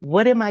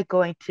 what am I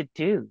going to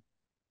do?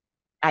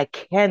 I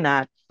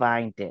cannot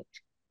find it.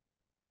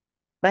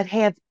 But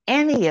have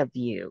any of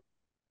you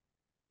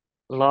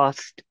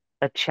lost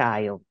a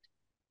child?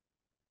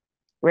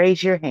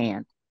 Raise your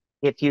hand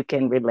if you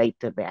can relate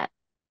to that.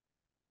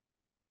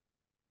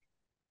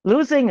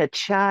 Losing a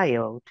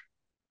child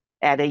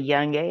at a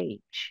young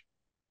age.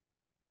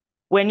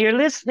 When you're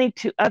listening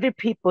to other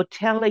people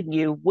telling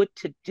you what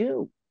to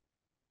do.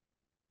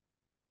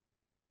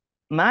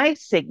 My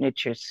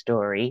signature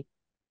story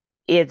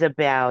is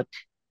about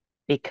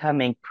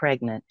becoming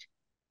pregnant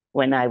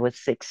when I was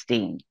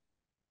 16.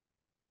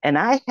 And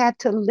I had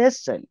to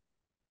listen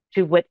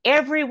to what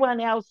everyone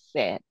else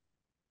said,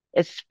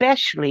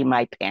 especially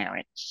my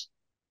parents,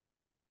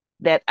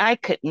 that I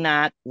could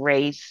not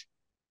raise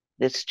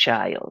this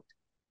child.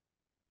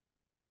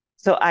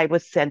 So I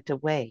was sent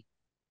away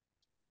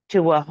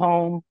to a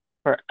home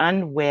for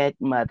unwed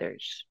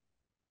mothers.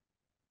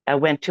 I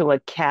went to a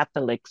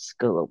Catholic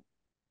school,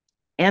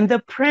 and the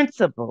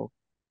principal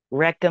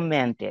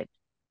recommended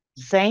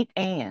St.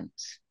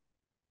 Anne's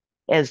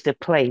as the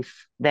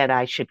place that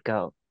I should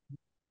go.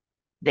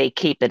 They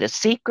keep it a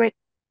secret.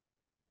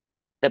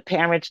 The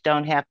parents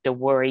don't have to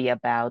worry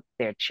about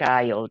their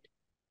child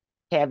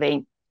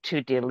having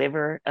to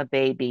deliver a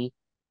baby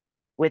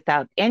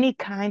without any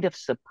kind of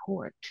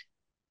support.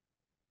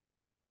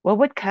 Well,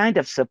 what kind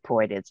of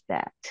support is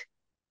that?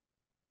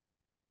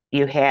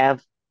 You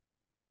have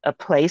a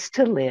place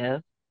to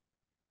live,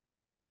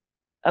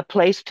 a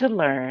place to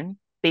learn,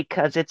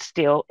 because it's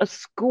still a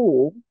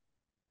school.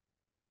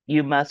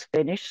 You must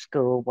finish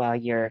school while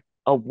you're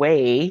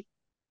away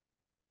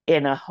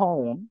in a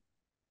home.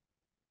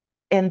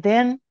 And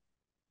then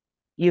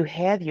you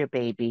have your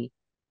baby,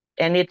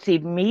 and it's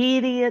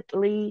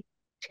immediately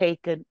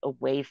taken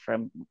away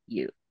from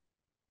you.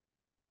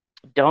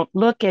 Don't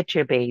look at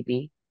your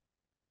baby.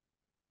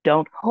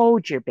 Don't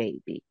hold your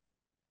baby,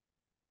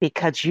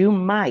 because you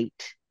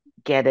might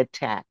get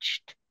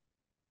attached.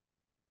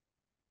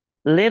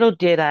 Little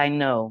did I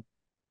know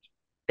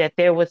that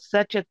there was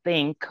such a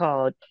thing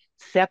called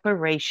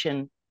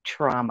separation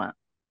trauma.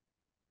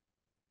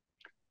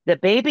 The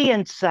baby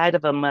inside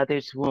of a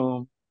mother's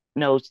womb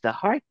knows the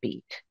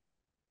heartbeat.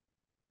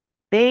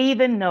 They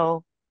even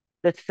know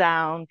the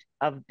sound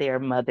of their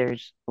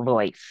mother's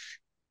voice.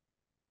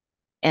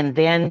 And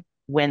then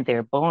when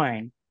they're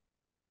born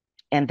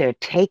and they're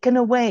taken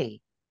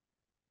away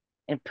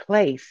and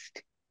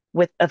placed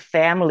with a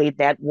family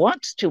that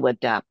wants to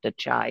adopt a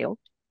child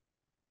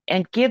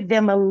and give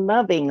them a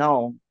loving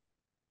home,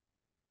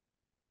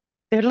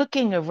 they're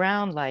looking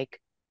around like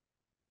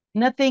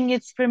nothing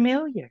is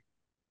familiar.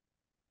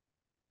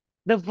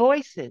 The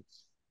voices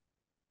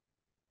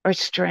are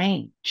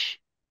strange.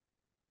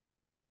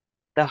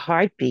 The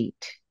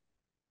heartbeat,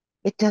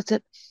 it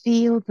doesn't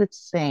feel the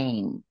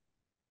same.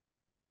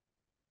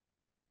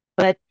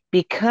 But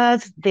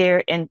because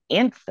they're an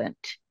infant,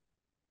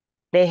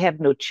 they have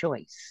no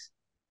choice.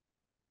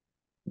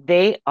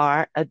 They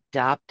are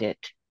adopted.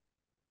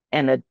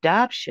 And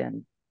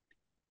adoption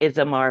is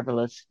a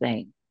marvelous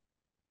thing.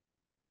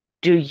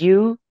 Do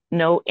you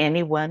know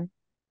anyone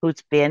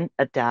who's been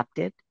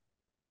adopted?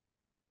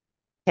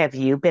 Have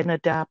you been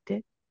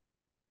adopted?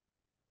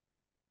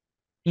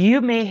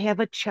 You may have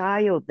a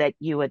child that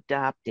you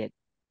adopted,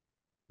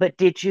 but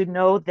did you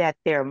know that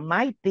there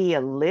might be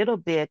a little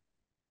bit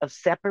of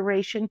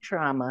separation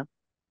trauma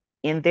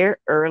in their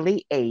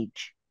early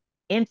age,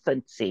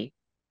 infancy,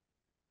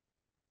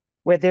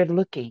 where they're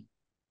looking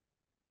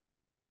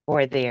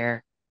for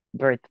their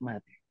birth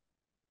mother?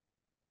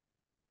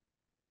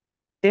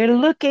 They're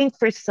looking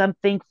for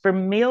something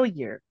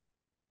familiar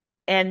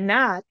and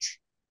not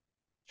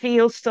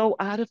feel so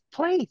out of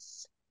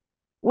place.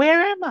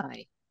 Where am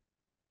I?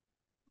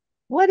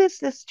 What is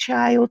this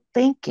child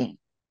thinking?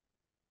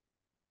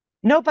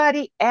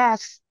 Nobody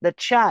asks the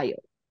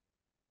child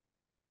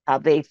how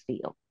they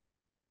feel.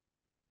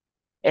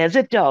 As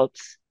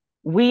adults,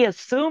 we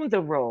assume the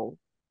role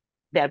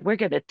that we're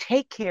going to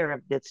take care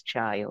of this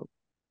child,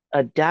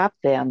 adopt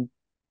them,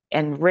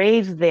 and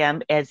raise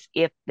them as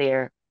if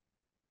they're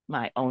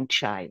my own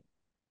child.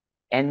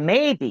 And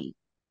maybe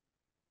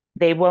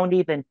they won't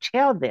even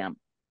tell them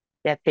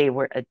that they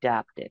were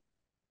adopted.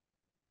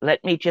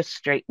 Let me just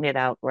straighten it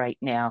out right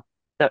now.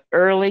 The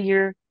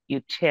earlier you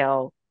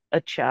tell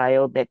a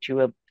child that you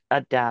have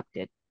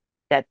adopted,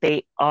 that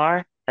they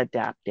are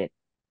adopted,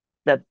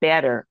 the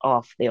better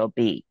off they'll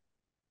be.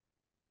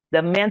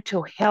 The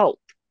mental health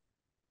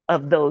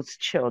of those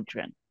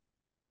children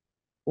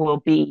will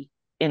be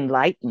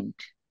enlightened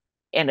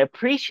and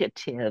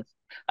appreciative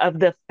of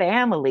the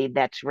family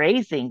that's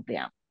raising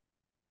them,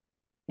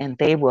 and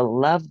they will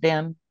love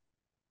them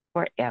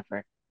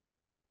forever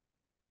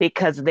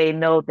because they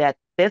know that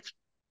this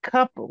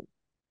couple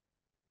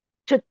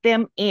took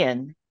them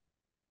in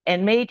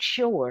and made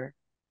sure,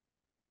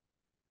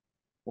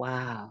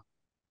 wow,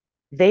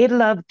 they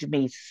loved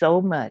me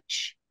so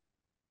much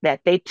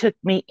that they took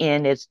me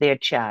in as their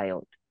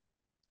child.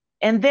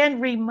 and then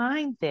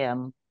remind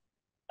them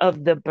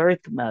of the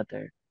birth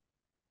mother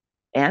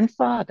and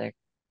father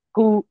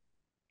who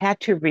had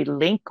to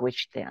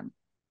relinquish them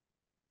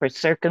for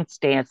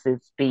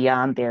circumstances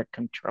beyond their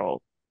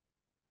control.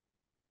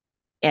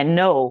 And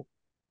know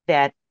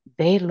that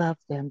they love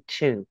them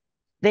too.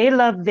 They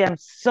love them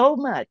so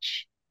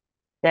much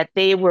that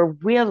they were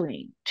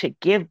willing to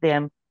give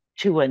them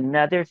to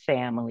another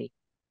family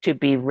to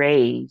be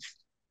raised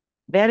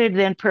better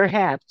than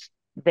perhaps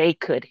they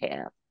could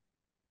have.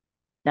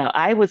 Now,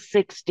 I was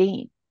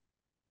 16.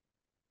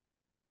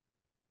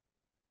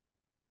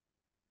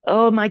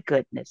 Oh my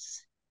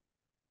goodness.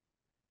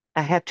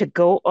 I had to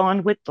go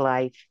on with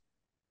life,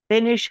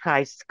 finish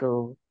high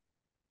school,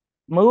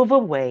 move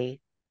away,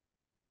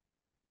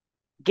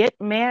 get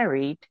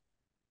married,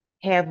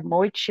 have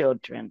more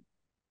children,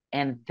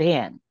 and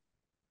then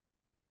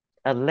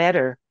a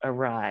letter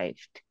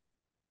arrived.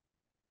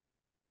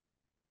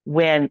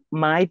 When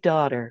my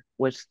daughter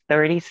was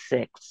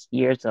 36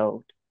 years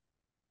old,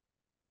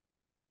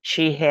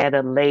 she had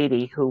a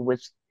lady who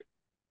was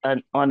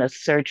on a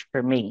search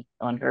for me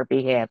on her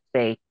behalf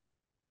say,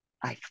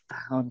 I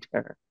found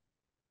her.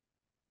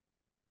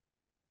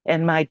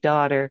 And my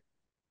daughter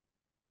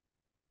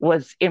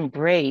was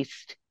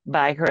embraced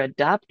by her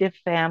adoptive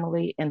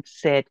family and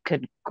said,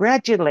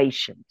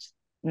 congratulations.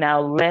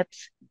 Now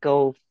let's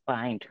go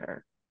find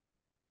her.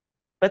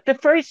 But the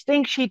first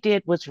thing she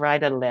did was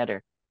write a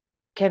letter.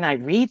 Can I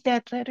read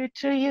that letter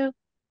to you?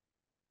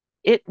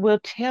 It will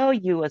tell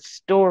you a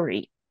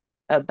story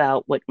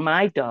about what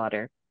my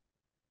daughter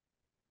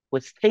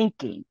was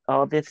thinking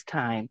all this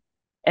time.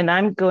 And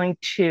I'm going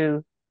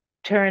to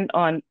turn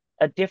on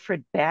a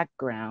different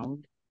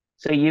background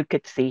so you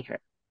could see her.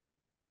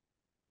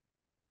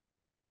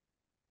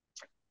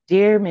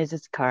 Dear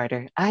Mrs.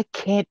 Carter, I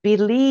can't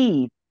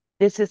believe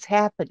this is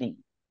happening,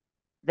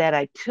 that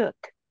I took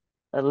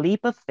a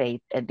leap of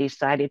faith and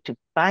decided to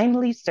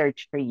finally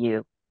search for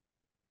you.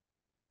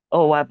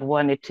 Oh, I've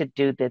wanted to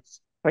do this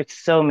for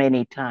so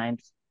many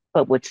times,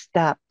 but would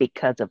stop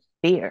because of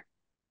fear.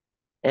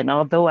 And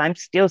although I'm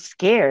still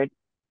scared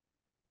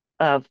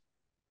of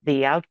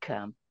the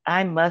outcome,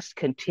 I must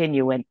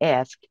continue and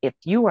ask if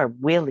you are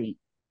willing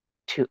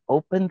to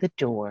open the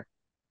door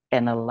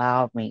and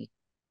allow me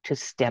to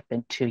step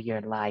into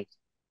your life.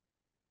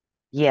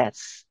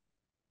 Yes,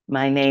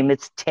 my name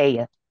is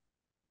Taya,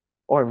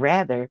 or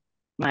rather,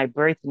 my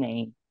birth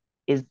name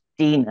is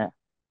Dina,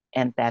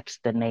 and that's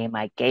the name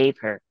I gave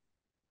her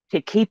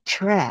to keep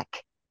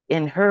track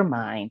in her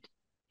mind,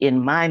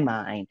 in my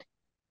mind,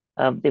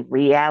 of the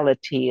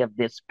reality of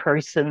this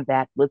person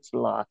that was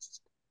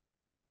lost.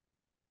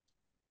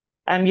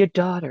 I'm your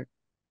daughter,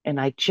 and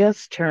I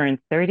just turned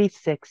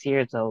 36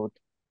 years old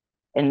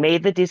and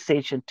made the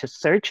decision to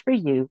search for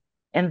you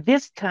and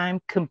this time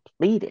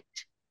complete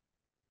it.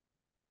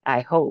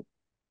 I hope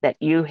that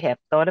you have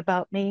thought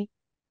about me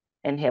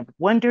and have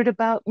wondered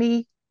about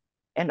me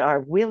and are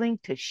willing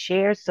to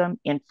share some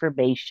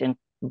information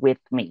with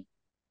me.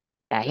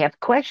 I have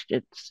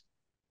questions,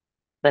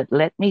 but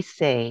let me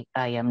say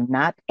I am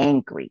not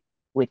angry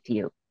with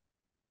you.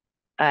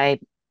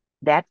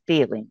 That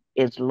feeling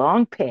is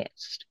long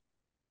past,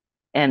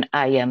 and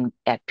I am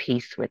at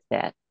peace with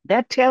that.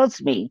 That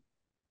tells me,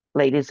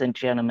 ladies and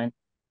gentlemen,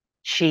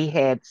 she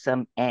had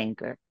some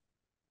anger.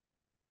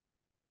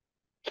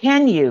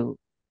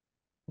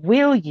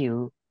 Will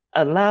you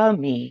allow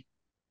me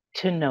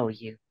to know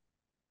you?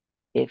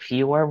 If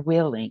you are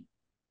willing,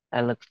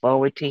 I look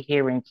forward to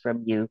hearing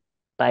from you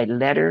by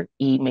letter,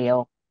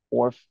 email,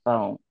 or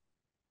phone.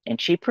 And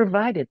she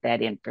provided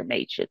that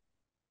information.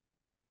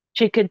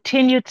 She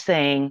continued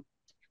saying,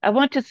 I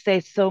want to say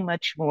so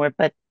much more,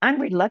 but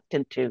I'm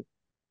reluctant to,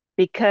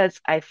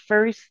 because I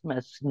first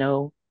must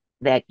know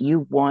that you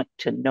want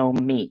to know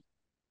me.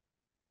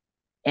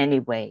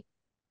 Anyway,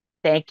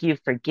 thank you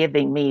for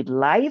giving me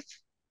life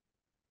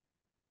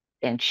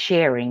and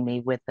sharing me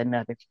with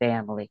another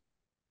family.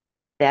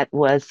 That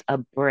was a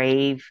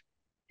brave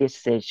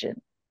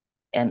decision,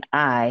 and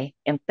I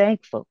am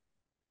thankful.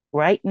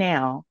 Right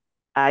now,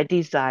 I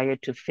desire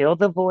to fill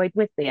the void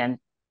within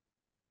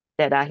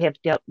that I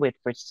have dealt with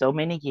for so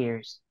many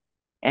years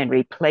and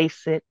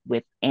replace it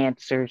with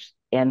answers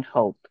and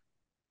hope.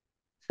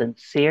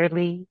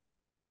 Sincerely,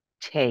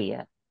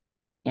 Taya.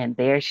 And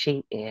there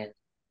she is.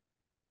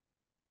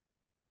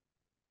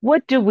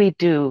 What do we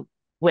do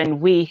when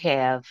we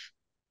have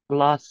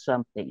lost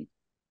something,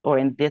 or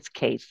in this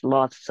case,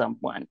 lost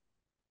someone,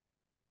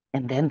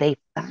 and then they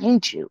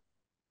find you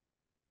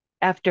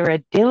after a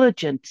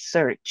diligent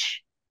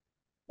search?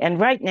 And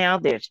right now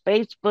there's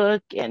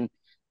Facebook and,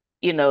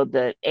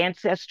 the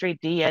Ancestry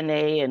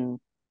DNA and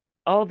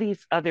all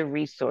these other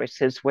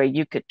resources where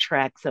you could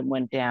track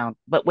someone down,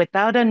 but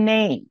without a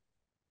name,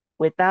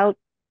 without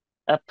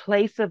a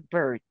place of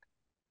birth,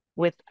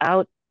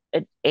 without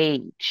an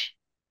age,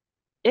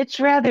 it's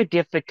rather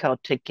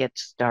difficult to get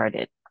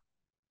started.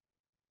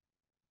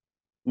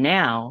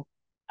 Now,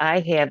 I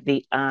have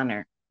the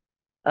honor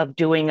of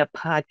doing a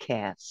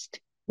podcast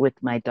with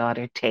my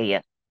daughter,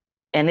 Taya,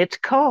 and it's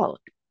called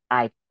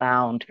I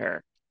Found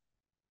Her.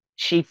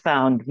 She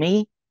found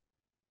me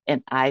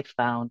and I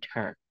found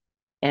her.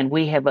 And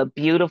we have a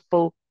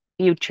beautiful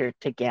future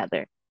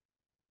together.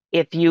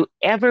 If you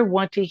ever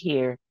want to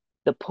hear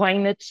the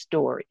poignant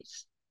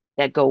stories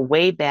that go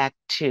way back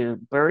to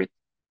birth,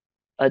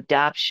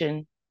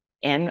 adoption,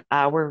 and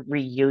our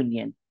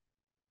reunion,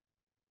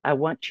 I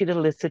want you to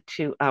listen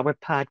to our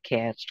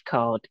podcast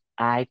called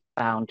I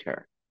Found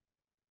Her.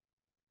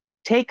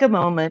 Take a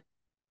moment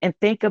and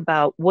think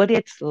about what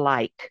it's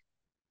like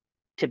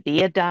to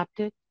be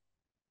adopted,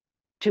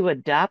 to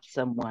adopt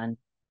someone,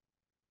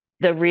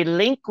 the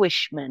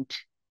relinquishment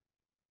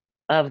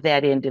of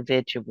that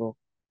individual,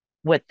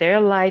 what their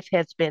life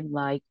has been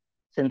like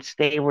since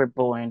they were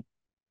born,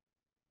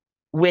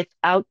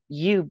 without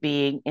you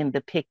being in the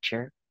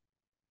picture,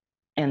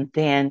 and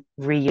then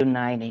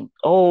reuniting.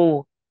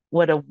 Oh,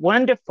 what a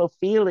wonderful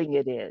feeling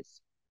it is.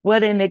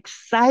 What an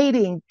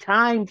exciting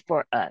time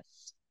for us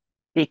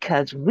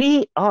because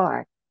we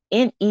are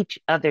in each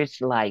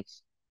other's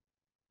lives.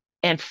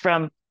 And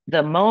from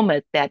the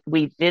moment that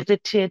we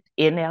visited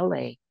in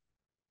LA,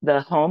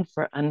 the home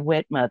for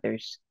unwed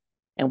mothers,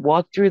 and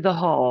walked through the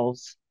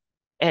halls,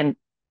 and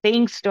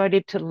things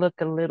started to look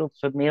a little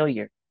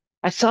familiar.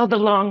 I saw the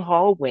long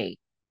hallway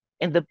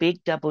and the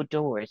big double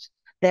doors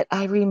that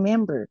I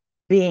remember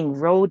being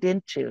rolled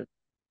into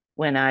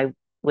when I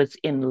was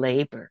in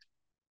labor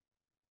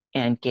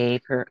and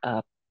gave her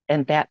up.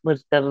 And that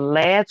was the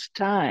last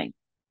time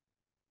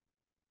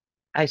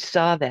I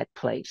saw that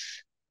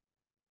place.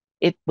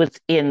 It was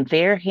in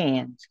their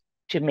hands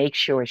to make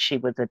sure she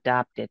was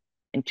adopted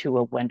into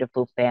a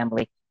wonderful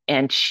family.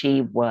 And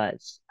she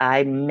was.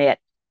 I met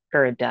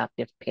her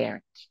adoptive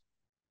parents.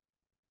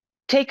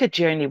 Take a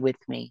journey with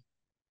me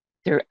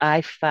through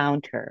I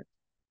Found Her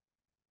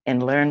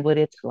and learn what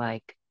it's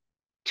like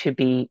to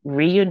be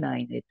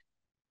reunited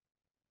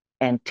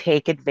and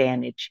take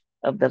advantage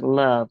of the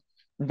love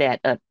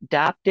that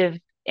adoptive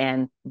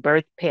and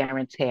birth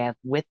parents have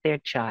with their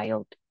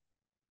child.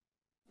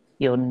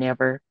 You'll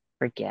never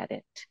forget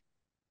it.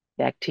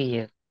 Back to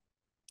you.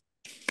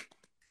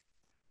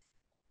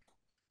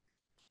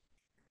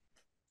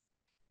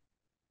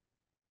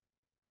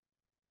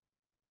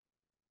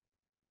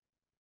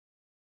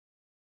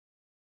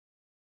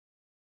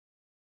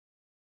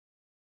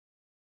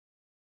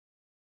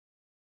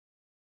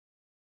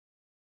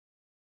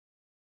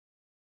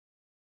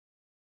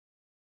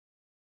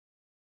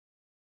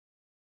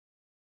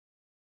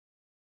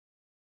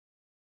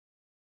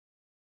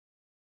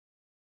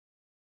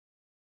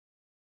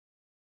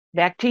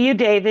 Back to you,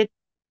 David.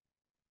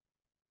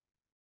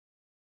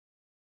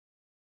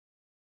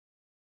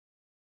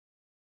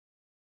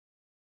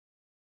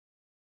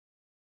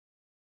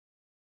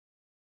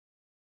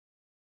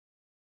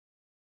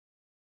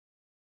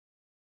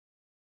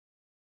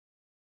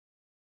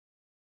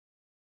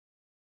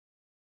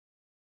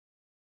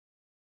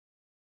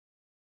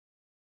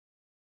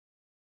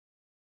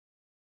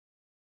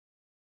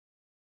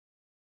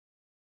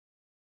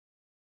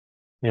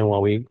 And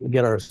while we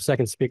get our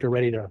second speaker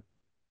ready to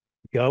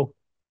go,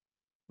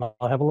 I'll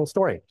have a little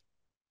story.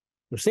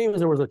 It seems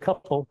there was a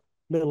couple,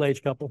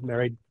 middle-aged couple,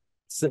 married,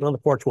 sitting on the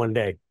porch one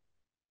day.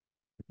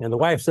 And the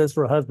wife says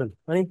to her husband,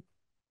 honey,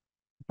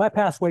 if I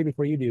pass away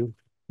before you do,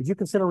 would you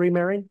consider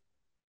remarrying?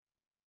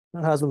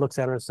 And her husband looks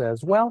at her and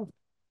says, well,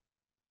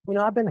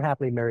 I've been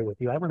happily married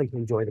with you. I really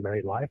enjoy the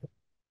married life.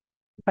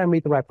 If I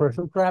meet the right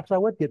person, perhaps I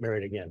would get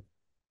married again.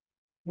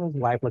 And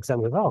his wife looks at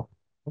him and goes, oh,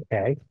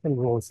 okay. And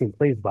we won't seem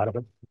pleased about it,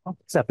 but I'll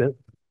accept it.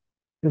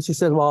 And she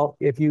says, well,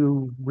 if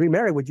you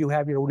remarry, would you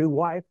have your new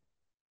wife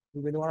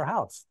move into our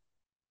house?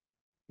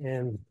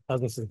 And the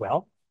husband says,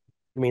 well,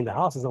 the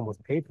house is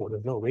almost paid for.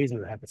 There's no reason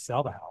to have to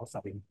sell the house.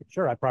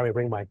 Sure, I'd probably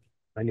bring my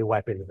new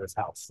wife into this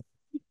house.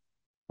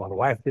 Well, the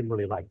wife didn't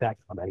really like that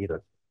comment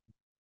either.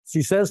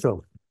 She says to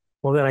him,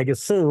 well, then I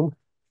assume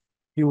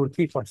you would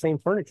keep our same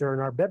furniture in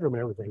our bedroom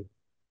and everything.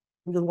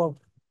 He goes, well,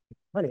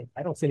 honey,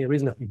 I don't see any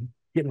reason to be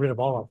getting rid of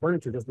all our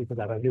furniture just because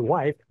I have a new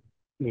wife.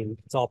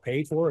 It's all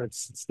paid for.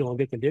 It's still in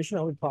good condition.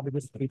 I would probably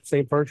just keep the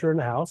same furniture in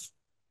the house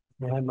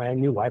and have my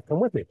new wife come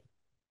with me.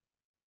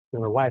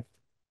 And her wife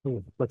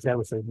looks at him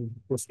and says,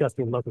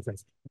 disgusting look and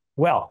says,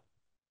 well,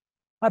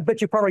 I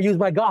bet you probably use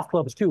my golf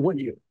clubs too,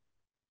 wouldn't you?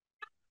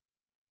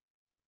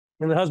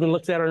 And the husband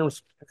looks at her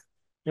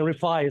and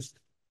replies,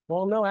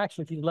 well, no,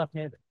 actually, she's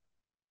left-handed.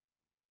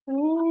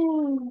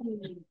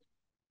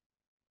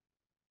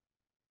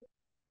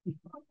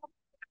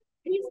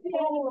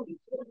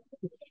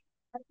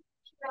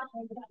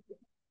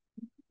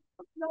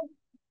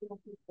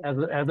 As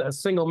a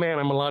single man,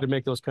 I'm allowed to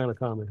make those kind of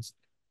comments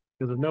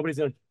because if nobody's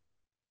going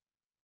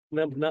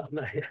to,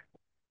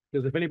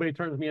 because if anybody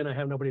turns me in, I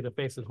have nobody to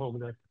face at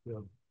home and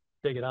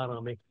take it out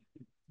on me.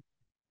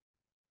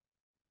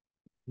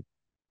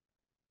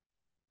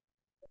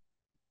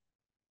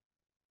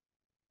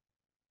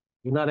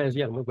 Not as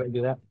yet. I'm going to go ahead and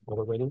do that while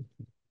we're waiting.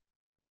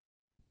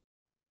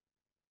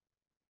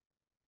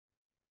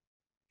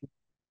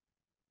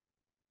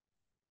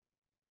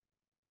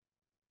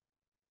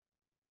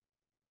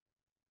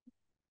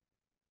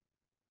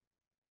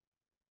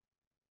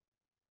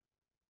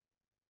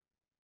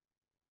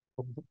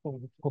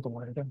 Hold the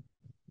wire down.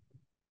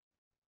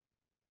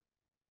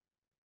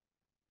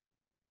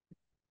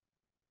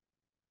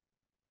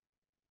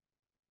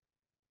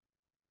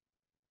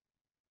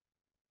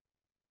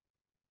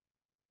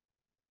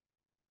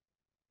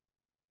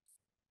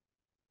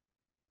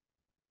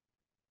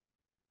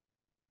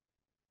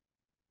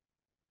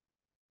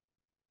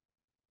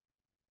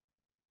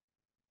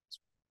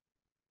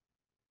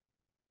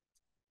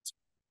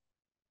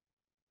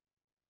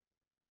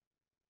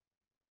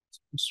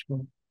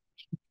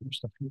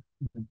 Stuff here.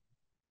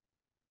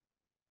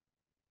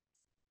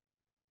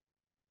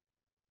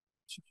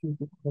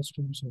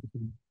 Questions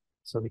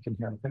so we can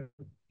hear it.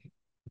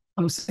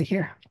 Oh, so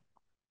here.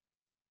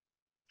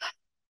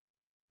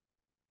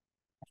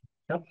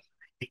 Yep.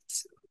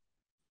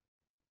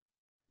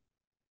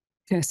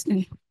 Testing.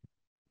 Yes,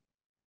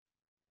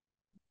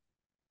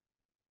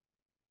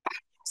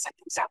 I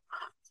think so.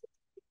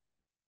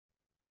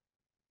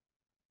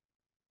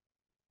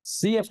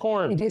 C.F.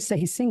 Horn. He did say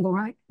he's single,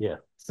 right? Yeah.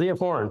 C.F.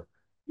 Horn.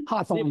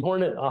 Hawthorne.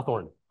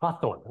 Hawthorne.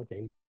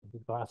 Okay.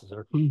 Glasses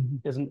are.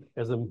 Is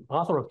an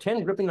author of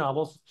 10 gripping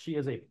novels. She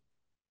is a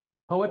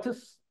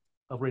poetess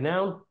of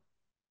renown,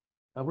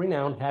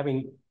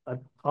 having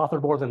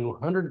authored more than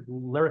 100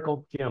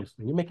 lyrical gems.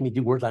 And you're making me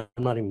do words I'm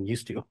not even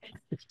used to.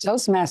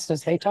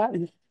 Toastmasters, they taught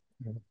me.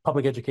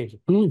 Public education.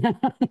 In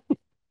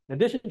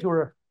addition to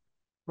her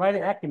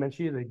writing acumen,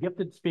 she is a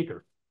gifted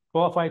speaker,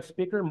 qualified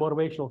speaker,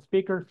 motivational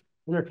speaker,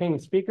 entertaining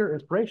speaker,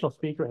 inspirational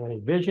speaker, and a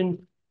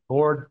vision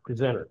board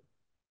presenter.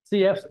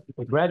 CF is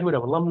a graduate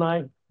of alumni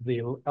of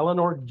the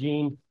Eleanor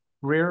Jean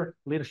Greer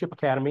Leadership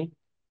Academy,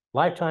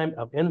 lifetime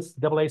of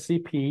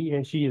NAACP,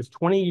 and she is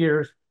 20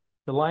 years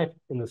to life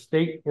in the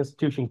state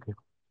institution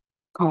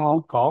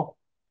call.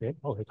 Okay.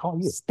 Oh, they call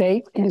you.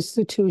 State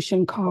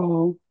institution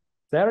call.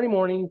 Saturday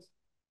mornings,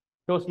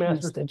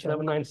 Toastmasters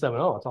 797.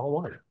 Oh, it's all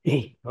one.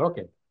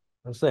 Okay.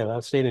 Let's say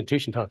that state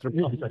institution talk through.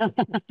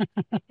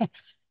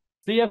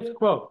 CF's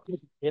quote,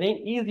 "It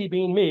ain't easy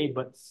being me,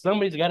 but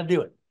somebody's got to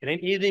do it. It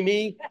ain't easy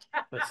me,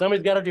 but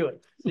somebody's got to do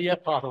it."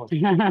 CF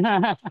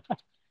Hawthorne.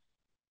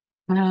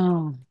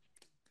 Oh.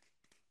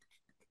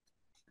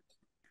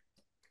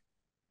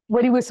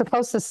 What he was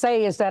supposed to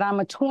say is that I'm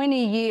a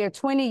 20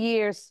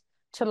 years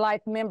to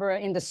life member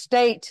in the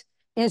state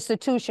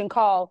institution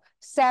called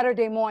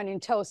Saturday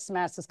Morning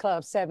Toastmasters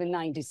Club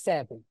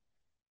 797.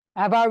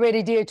 I've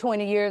already did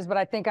 20 years, but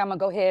I think I'm gonna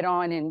go ahead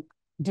on and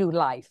do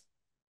life.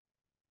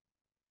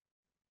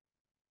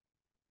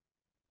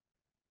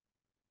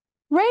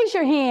 Raise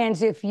your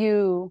hands if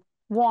you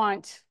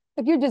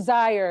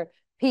desire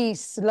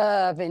peace,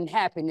 love, and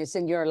happiness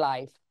in your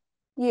life.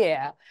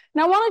 Yeah.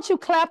 Now, why don't you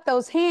clap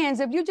those hands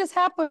if you just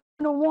happen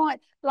to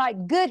want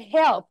like good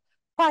health,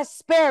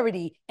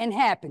 prosperity, and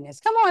happiness?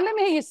 Come on, let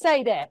me hear you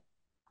say that.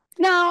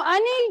 Now, I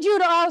need you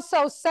to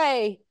also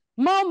say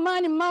more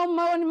money, more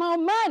money, more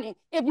money.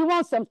 If you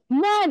want some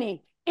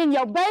money in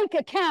your bank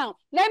account,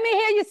 let me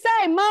hear you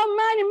say more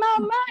money, more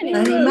money.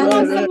 If you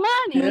want some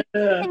money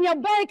in your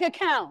bank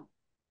account.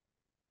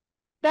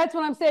 That's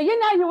what I'm saying. You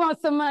know you want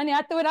some money.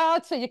 I threw it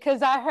all to you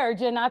because I heard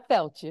you and I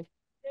felt you.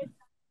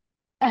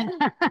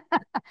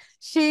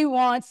 She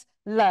wants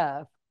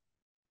love.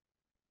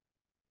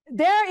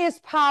 There is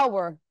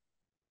power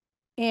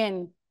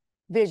in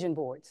vision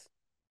boards.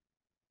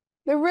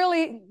 They're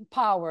really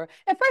power.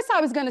 At first I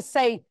was going to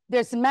say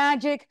there's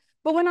magic,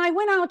 but when I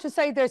went out to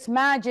say there's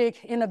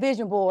magic in a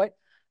vision board,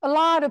 a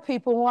lot of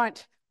people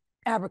want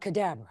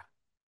abracadabra,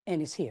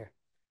 and it's here.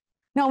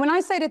 Now, when I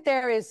say that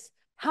there is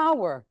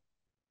power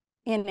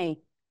in a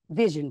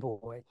vision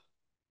board,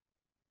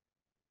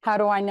 how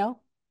do I know?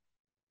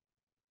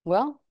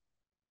 Well,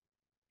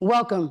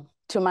 welcome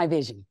to my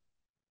vision.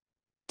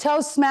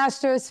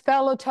 Toastmasters,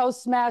 fellow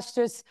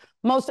Toastmasters,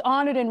 most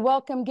honored and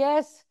welcome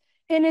guests,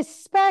 and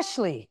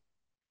especially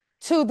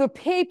to the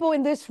people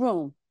in this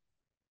room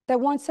that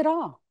wants it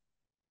all.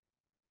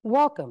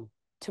 Welcome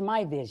to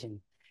my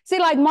vision. See,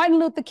 like Martin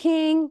Luther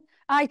King,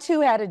 I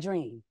too had a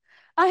dream.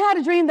 I had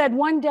a dream that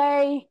one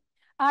day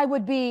I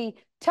would be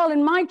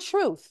telling my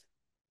truth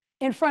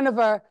in front of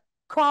a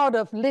crowd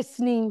of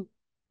listening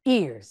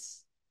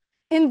ears.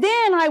 And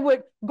then I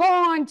would go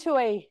on to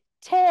a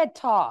TED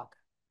Talk.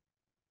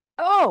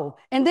 Oh,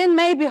 and then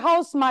maybe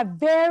host my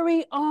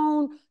very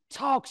own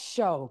talk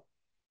show.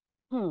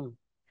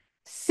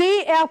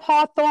 C.F.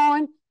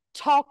 Hawthorne,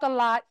 Talk a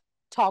Lot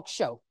Talk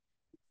Show.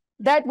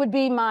 That would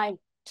be my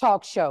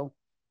talk show.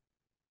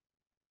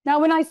 Now,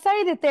 when I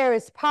say that there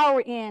is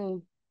power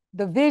in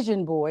the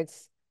vision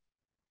boards,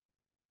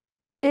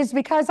 it's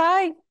because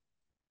I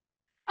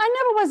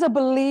never was a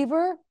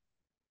believer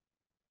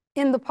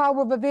in the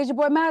power of a vision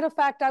board. Matter of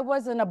fact, I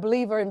wasn't a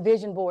believer in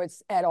vision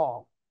boards at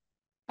all.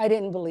 I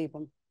didn't believe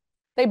them.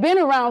 They've been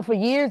around for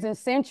years and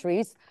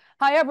centuries.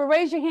 However,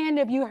 raise your hand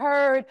if you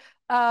heard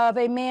of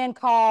a man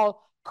called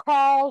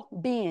Carl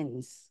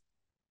Benz.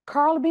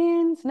 Carl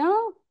Benz?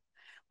 No?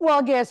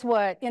 Well, guess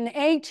what? In the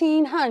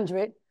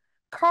 1800s,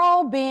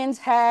 Carl Benz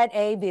had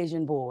a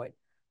vision board.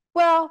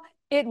 Well,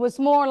 it was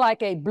more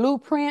like a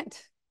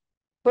blueprint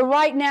But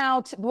right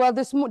now, well,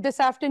 this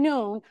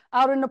afternoon,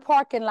 out in the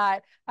parking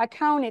lot, I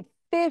counted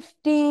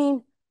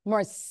 15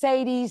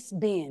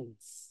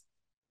 Mercedes-Benz.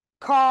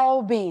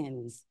 Carl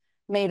Benz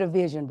made a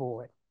vision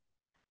board.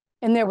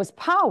 And there was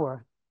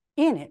power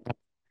in it.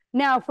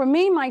 Now, for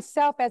me,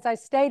 myself, as I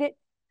stated,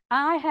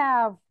 I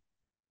have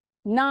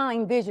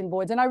 9 vision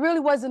boards, and I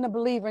really wasn't a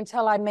believer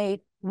until I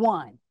made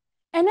one.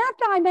 And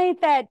after I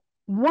made that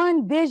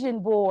one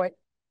vision board,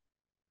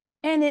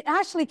 and it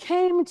actually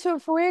came to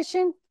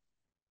fruition,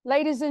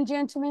 ladies and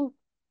gentlemen,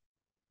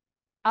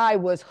 I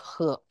was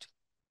hooked.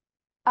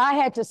 I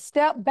had to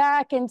step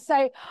back and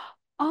say,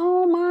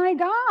 oh my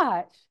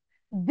gosh,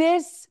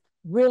 this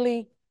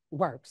really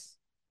works.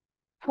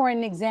 For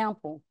an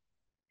example,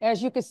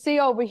 as you can see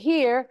over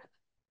here,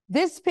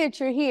 this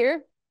picture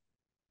here,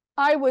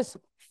 I was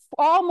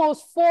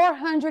almost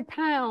 400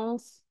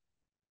 pounds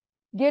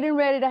getting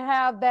ready to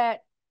have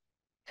that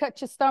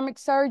cut your stomach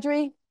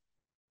surgery.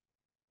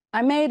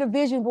 I made a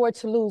vision board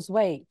to lose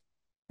weight.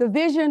 The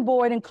vision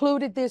board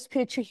included this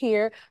picture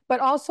here,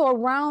 but also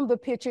around the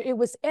picture, it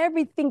was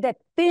everything that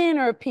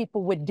thinner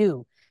people would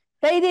do.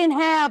 They didn't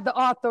have the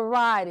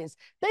arthritis.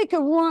 They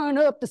could run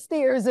up the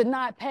stairs and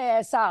not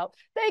pass out.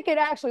 They could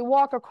actually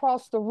walk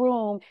across the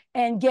room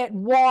and get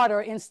water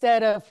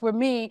instead of, for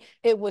me,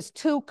 it was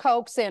 2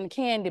 Cokes and a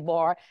candy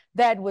bar.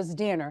 That was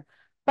dinner.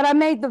 But I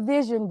made the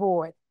vision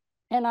board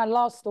and I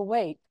lost the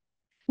weight.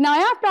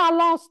 Now, after I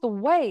lost the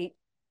weight,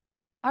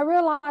 I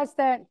realized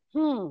that,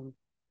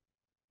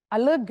 I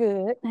look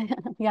good.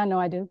 Y'all know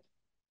I do.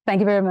 Thank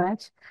you very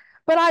much.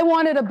 But I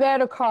wanted a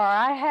better car.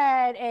 I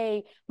had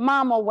a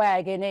mama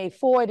wagon, a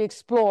Ford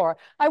Explorer.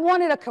 I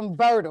wanted a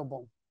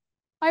convertible.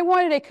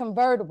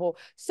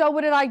 So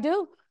what did I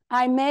do?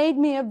 I made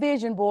me a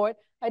vision board.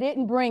 I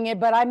didn't bring it,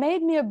 but I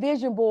made me a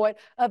vision board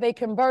of a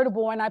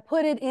convertible, and I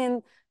put it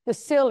in the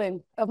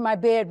ceiling of my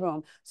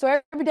bedroom.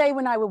 So every day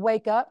when I would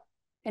wake up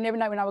and every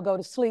night when I would go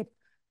to sleep,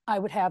 I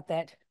would have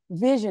that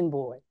vision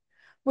board.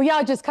 Well,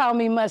 y'all just call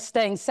me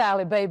Mustang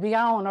Sally, baby.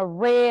 I own a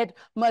red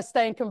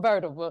Mustang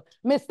convertible.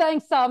 Miss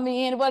Thanks saw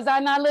me in. Was I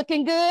not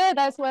looking good?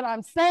 That's what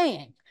I'm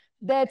saying.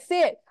 That's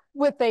it,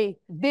 with a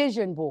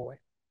vision board.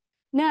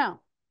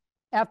 Now,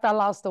 after I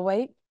lost the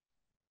weight,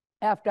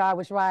 after I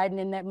was riding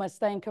in that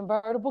Mustang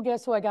convertible,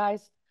 guess what,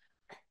 guys?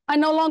 I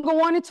no longer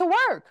wanted to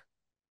work.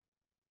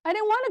 I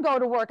didn't want to go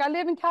to work. I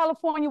live in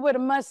California with a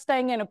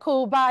Mustang and a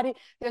cool body.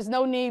 There's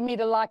no need me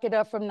to lock it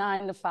up from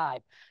 9 to 5.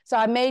 So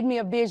I made me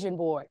a vision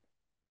board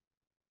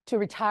to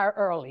retire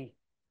early.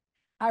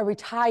 I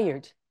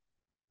retired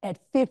at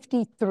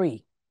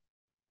 53.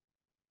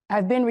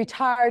 I've been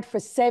retired for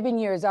 7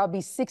 years. I'll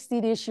be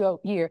 60 this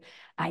year.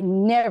 I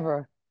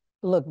never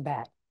look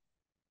back.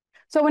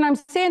 So when I'm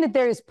saying that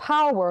there is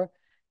power,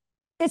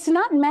 it's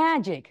not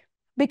magic,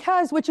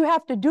 because what you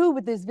have to do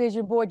with this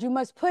vision board, you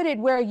must put it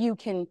where you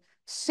can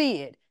see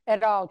it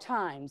at all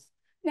times.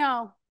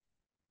 Now,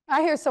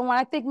 I hear someone,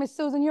 I think Miss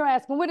Susan, you're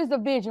asking, what is a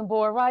vision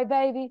board, right,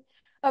 baby?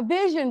 A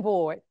vision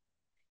board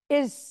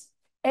is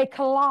a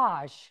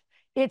collage.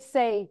 It's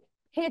a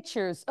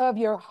pictures of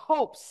your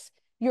hopes,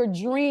 your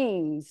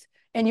dreams,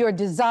 and your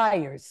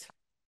desires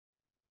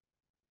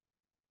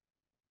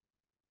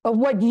of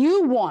what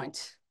you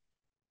want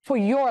for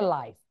your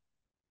life.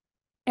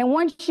 And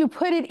once you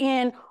put it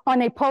in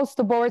on a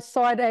poster board,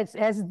 sort of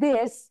as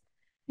this,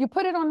 you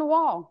put it on the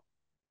wall,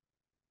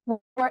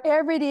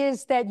 wherever it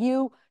is that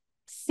you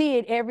see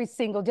it every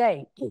single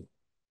day.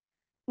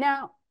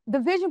 Now, the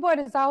vision board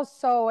is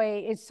also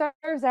it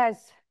serves as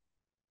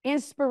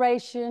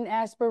inspiration,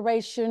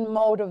 aspiration,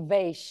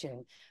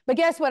 motivation. But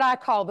guess what I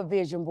call the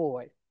vision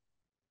board?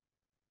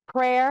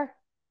 Prayer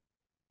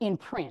in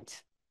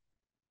print.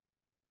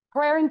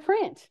 Prayer in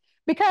print.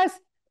 Because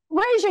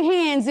raise your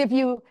hands if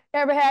you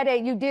ever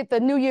you did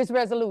the New Year's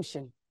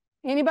resolution.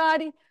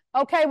 Anybody?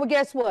 Okay, well,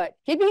 guess what?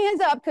 Keep your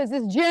hands up because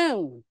it's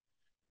June.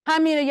 How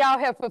many of y'all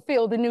have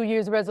fulfilled the New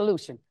Year's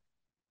resolution?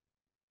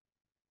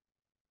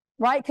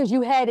 Right? Because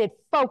you had it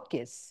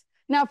focused.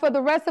 Now, for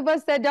the rest of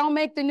us that don't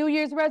make the New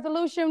Year's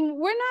resolution,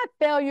 we're not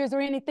failures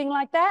or anything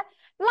like that.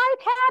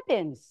 Life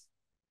happens.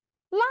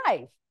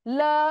 Life,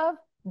 love,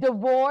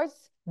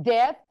 divorce,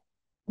 death,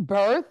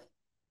 birth,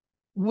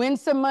 win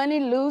some money,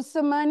 lose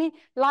some money.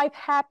 Life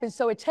happens.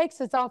 So it takes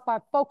us off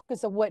our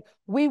focus of what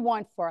we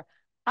want for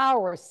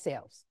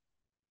ourselves.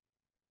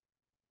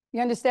 You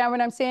understand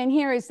what I'm saying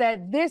here? Is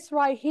that this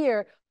right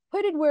here,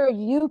 put it where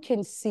you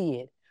can see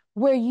it,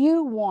 where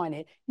you want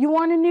it. You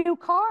want a new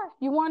car?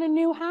 You want a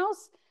new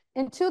house?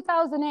 In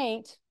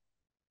 2008,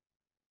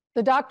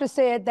 the doctor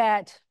said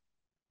that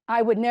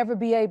I would never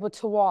be able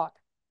to walk.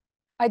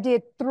 I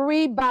did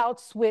 3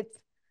 bouts with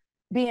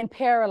being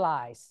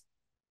paralyzed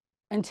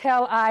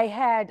until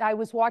I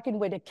was walking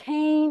with a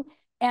cane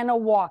and a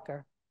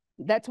walker.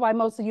 That's why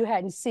most of you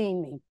hadn't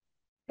seen me.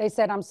 They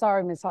said, I'm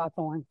sorry, Miss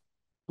Hawthorne.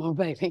 Oh,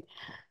 baby,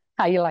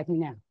 how you like me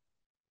now?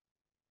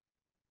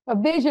 A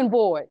vision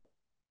board,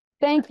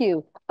 thank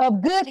you,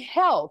 of good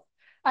health.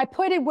 I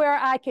put it where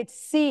I could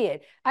see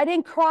it. I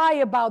didn't cry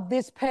about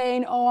this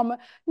pain.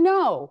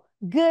 No,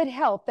 good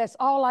health. That's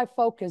all I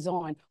focus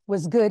on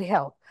was good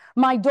health.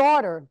 My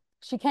daughter,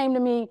 she came to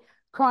me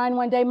crying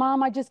one day,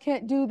 Mom, I just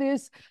can't do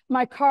this.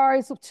 My car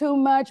is too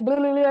much, blah,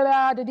 blah, blah,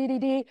 blah, da, dee,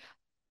 dee.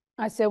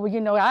 I said, well,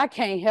 you know, I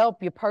can't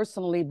help you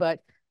personally, but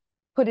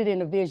put it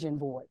in a vision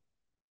board.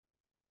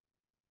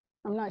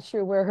 I'm not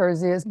sure where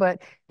hers is,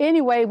 but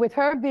anyway, with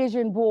her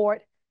vision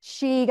board,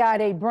 she got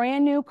a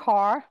brand new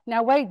car.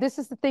 Now, wait, this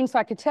is the thing so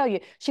I could tell you.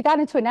 She got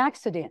into an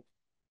accident,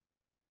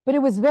 but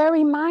it was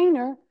very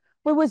minor,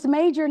 but it was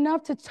major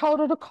enough to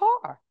total the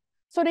car.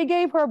 So they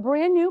gave her a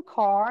brand new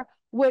car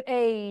with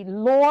a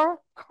lower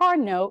car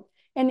note,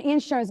 and the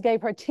insurance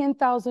gave her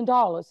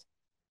 $10,000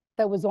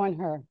 that was on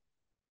her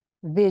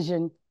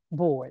vision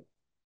board.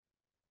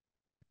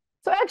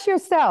 So ask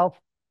yourself,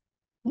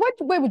 what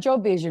would your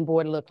vision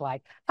board look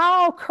like?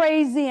 How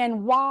crazy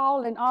and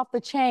wild and off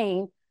the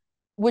chain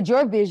would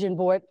your vision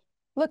board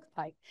look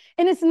like?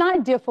 And it's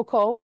not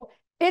difficult.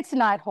 It's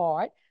not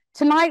hard.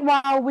 Tonight,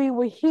 while we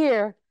were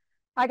here,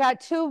 I got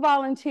 2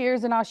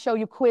 volunteers, and I'll show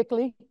you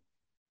quickly.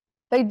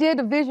 They did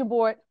a vision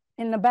board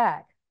in the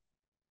back,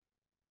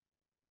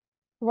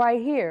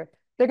 right here.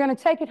 They're going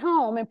to take it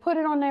home and put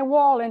it on their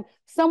wall, and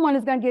someone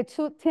is going to get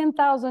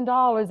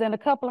 $10,000 and a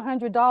couple of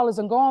 $100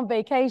 and go on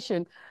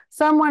vacation.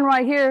 Someone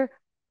right here,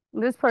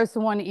 this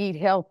person want to eat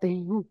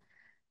healthy.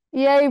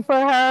 Yay for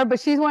her, but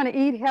she's want to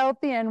eat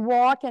healthy and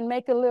walk and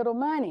make a little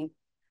money.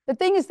 The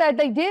thing is that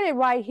they did it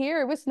right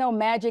here. It was no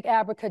magic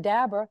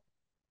abracadabra.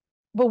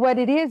 But what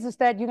it is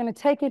that you're going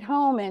to take it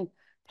home and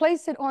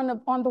place it on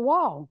the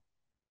wall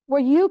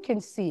where you can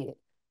see it.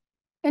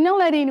 And don't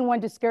let anyone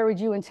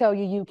discourage you and tell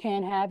you you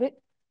can't have it.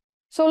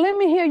 So let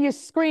me hear you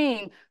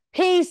scream,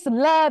 peace,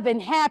 love,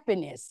 and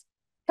happiness.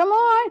 Come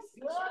on.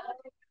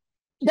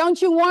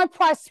 Don't you want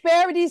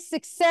prosperity,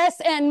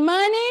 success, and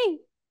money?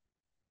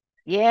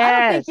 Yes.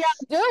 I don't think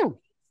y'all do.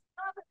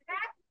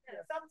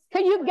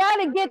 Because you got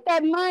to get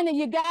that money.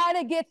 You got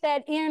to get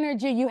that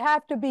energy. You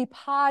have to be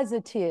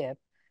positive.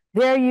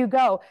 There you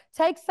go.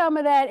 Take some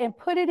of that and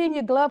put it in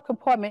your glove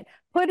compartment.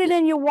 Put it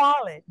in your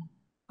wallet.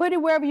 Put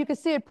it wherever you can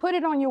see it. Put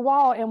it on your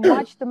wall and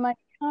watch the money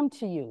come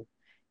to you.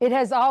 It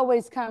has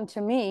always come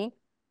to me,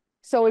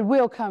 so it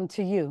will come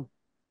to you.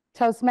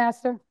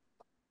 Toastmaster?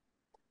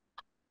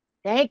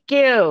 Thank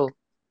you.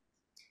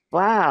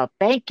 Wow.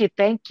 Thank you.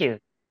 Thank you.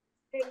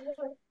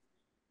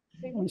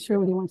 I'm sure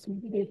what he wants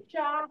me to do. Good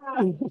job.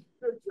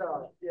 Good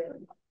job. Yeah.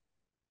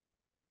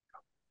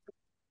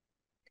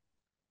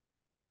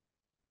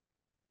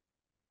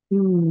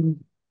 You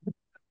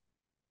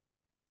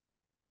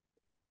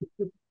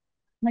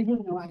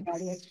know I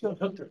got it.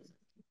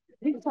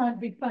 He's trying to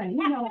be funny.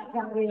 You know I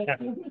got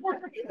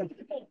it.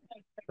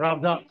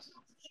 Rob's up.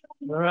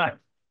 All right.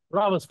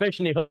 Rob was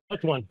fishing, he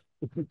hooked one.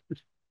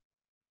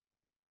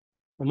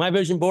 My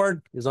vision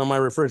board is on my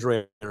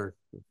refrigerator.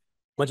 A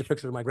bunch of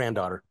pictures of my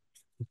granddaughter.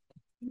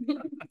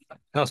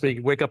 Helps me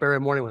wake up every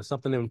morning with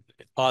something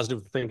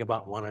positive to think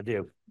about and want to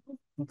do.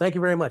 Well, thank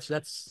you very much.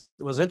 It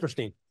was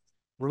interesting.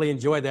 Really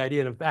enjoyed the idea.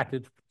 And in fact,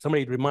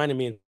 somebody reminded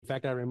me, in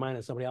fact, I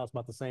reminded somebody else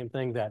about the same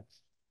thing, that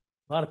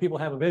a lot of people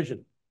have a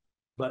vision,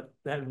 but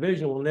that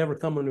vision will never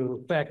come into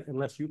effect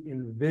unless you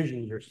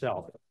envision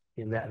yourself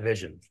in that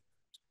vision.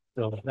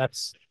 So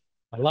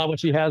I love what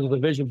she has with the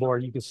vision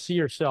board. You can see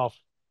yourself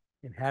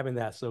in having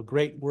that. So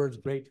great words,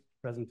 great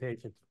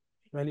presentation.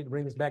 Do I need to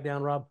bring this back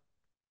down, Rob?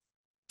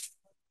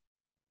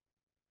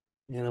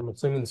 And I'm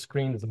assuming the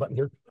screen is the button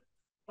here.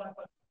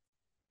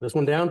 This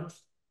one down?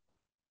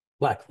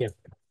 Black, yeah.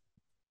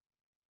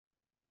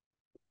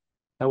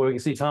 That way we can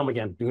see Tom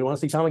again. Do we want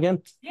to see Tom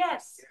again?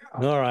 Yes.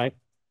 All right.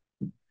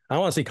 I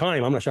want to see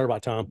Connie. I'm not sure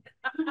about Tom.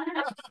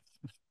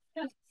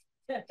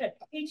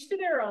 Each to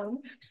their own.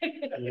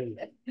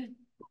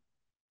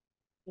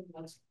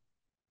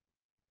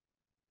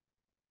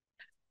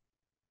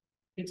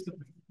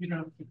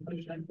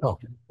 Oh,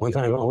 one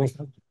time only.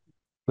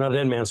 Not a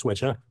dead man switch,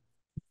 huh?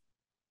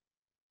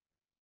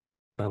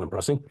 Not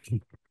impressive.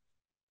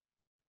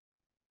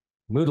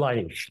 Mood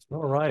lighting.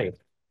 All righty.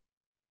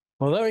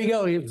 Well, there you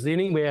go,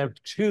 Zini. We have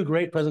 2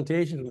 great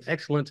presentations, an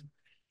excellent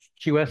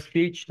QS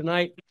speech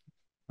tonight.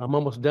 I'm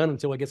almost done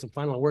until I get some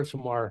final words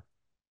from our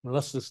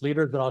illustrious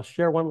leaders, but I'll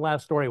share one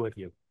last story with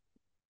you.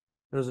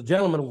 There's a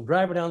gentleman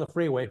driving down the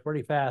freeway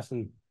pretty fast,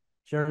 and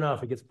sure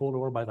enough, he gets pulled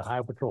over by the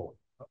highway patrol.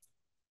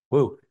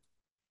 Woo.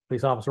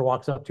 Police officer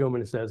walks up to him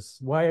and says,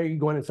 "Why are you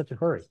going in such a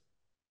hurry?"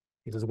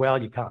 He says,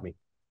 "Well, you caught me.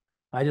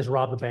 I just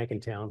robbed a bank in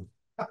town,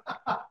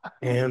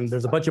 and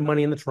there's a bunch of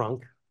money in the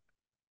trunk,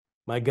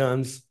 my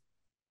guns,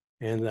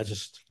 and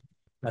that's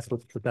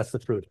the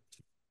truth."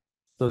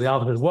 So the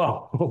officer says,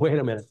 "Whoa, wait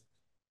a minute."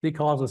 He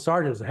calls the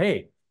sergeant and says,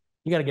 "Hey,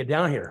 you got to get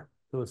down here."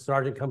 So the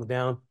sergeant comes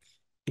down.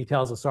 He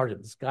tells the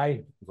sergeant, "This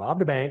guy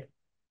robbed a bank.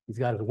 He's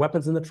got his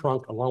weapons in the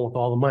trunk along with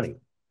all the money."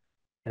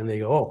 And they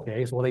go, "Oh,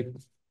 okay." So they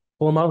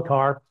pull him out of the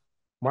car,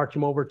 march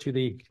him over to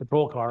the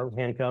patrol car,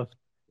 handcuffed,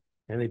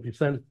 and they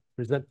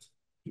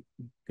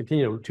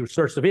continue to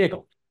search the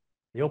vehicle.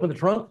 They open the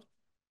trunk,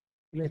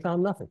 and they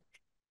found nothing.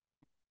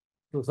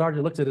 So the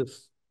sergeant looks at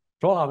his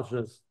patrol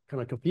officer,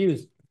 kind of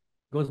confused,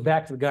 goes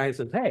back to the guy and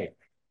says, "Hey,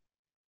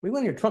 we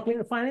went in your trunk, we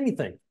didn't find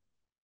anything."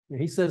 And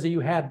he says that you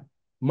had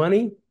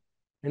money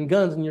and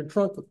guns in your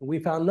trunk. We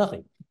found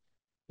nothing.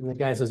 And the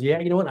guy says, yeah,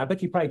 you know what? I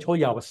bet you probably told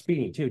you I was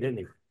speeding too, didn't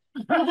he?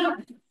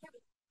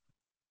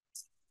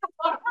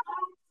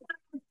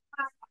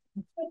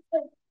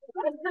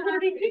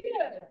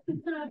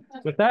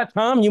 With that,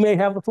 Tom, you may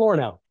have the floor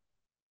now.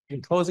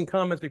 In closing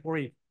comments before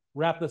we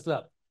wrap this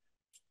up.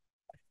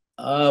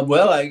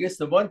 Well, I guess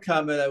the one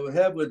comment I would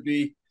have would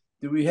be,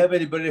 do we have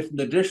anybody from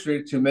the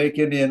district to make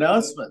any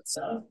announcements?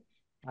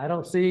 I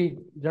don't see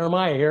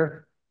Jeremiah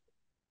here.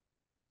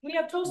 We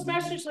have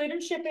Toastmasters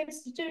Leadership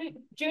Institute,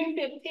 June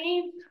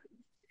 15th.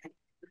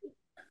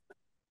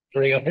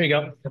 There you go. There you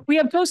go. We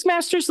have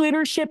Toastmasters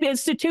Leadership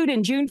Institute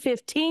in June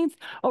 15th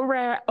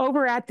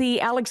over at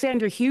the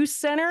Alexander Hughes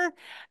Center.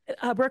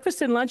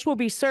 Breakfast and lunch will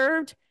be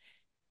served.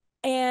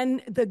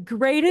 And the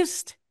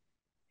greatest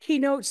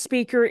keynote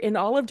speaker in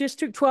all of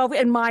District 12,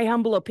 in my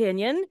humble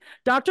opinion,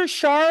 Dr.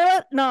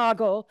 Charlotte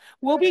Nagel,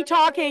 will be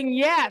talking,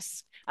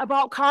 yes,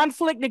 about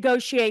conflict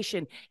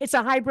negotiation. It's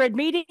a hybrid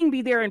meeting.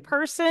 Be there in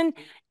person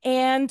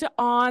and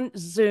on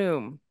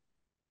Zoom.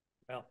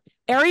 Well,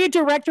 Area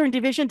Director and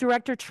Division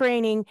Director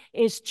training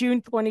is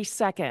June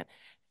 22nd.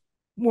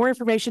 More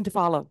information to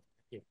follow.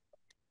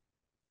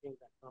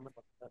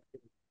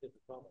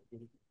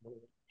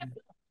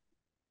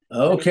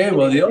 Okay,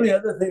 well, the only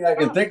other thing I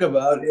can think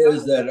about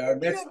is that our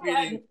next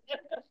meeting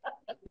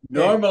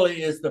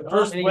normally is the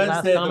first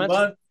Wednesday of the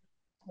month.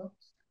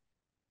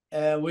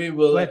 And we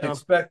will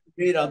expect to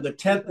meet on the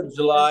 10th of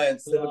July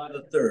instead of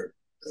the 3rd.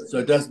 So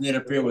it doesn't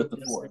interfere with the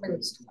 4th. I don't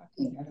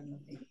know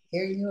if they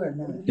hear you or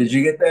not. Did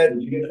you get that?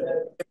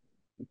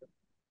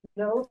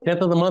 No.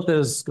 10th of the month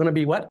is going to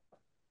be what?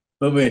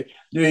 But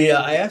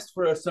I asked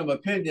for some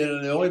opinion,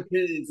 and the only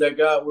opinions I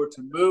got were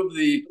to move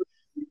the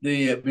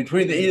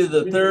between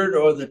either the 3rd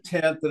or the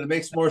 10th, and it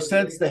makes more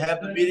sense to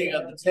have the meeting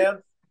on the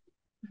 10th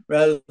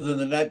rather than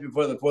the night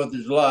before the 4th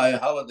of July, a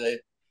holiday.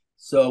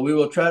 So we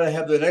will try to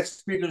have the next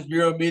Speakers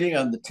Bureau meeting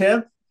on the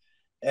 10th.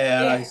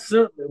 And I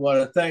certainly want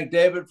to thank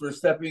David for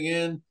stepping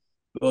in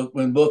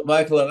when both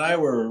Michael and I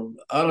were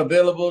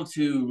unavailable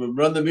to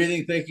run the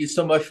meeting. Thank you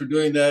so much for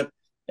doing that.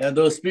 And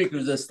those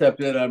speakers that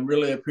stepped in, I'm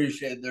really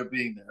appreciating their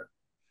being there.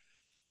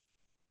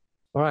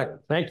 All right.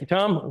 Thank you,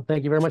 Tom.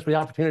 Thank you very much for the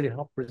opportunity to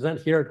help present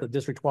here at the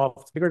District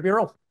 12 Speaker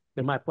Bureau. It's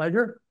been my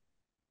pleasure.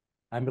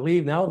 I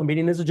believe now the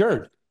meeting is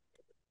adjourned.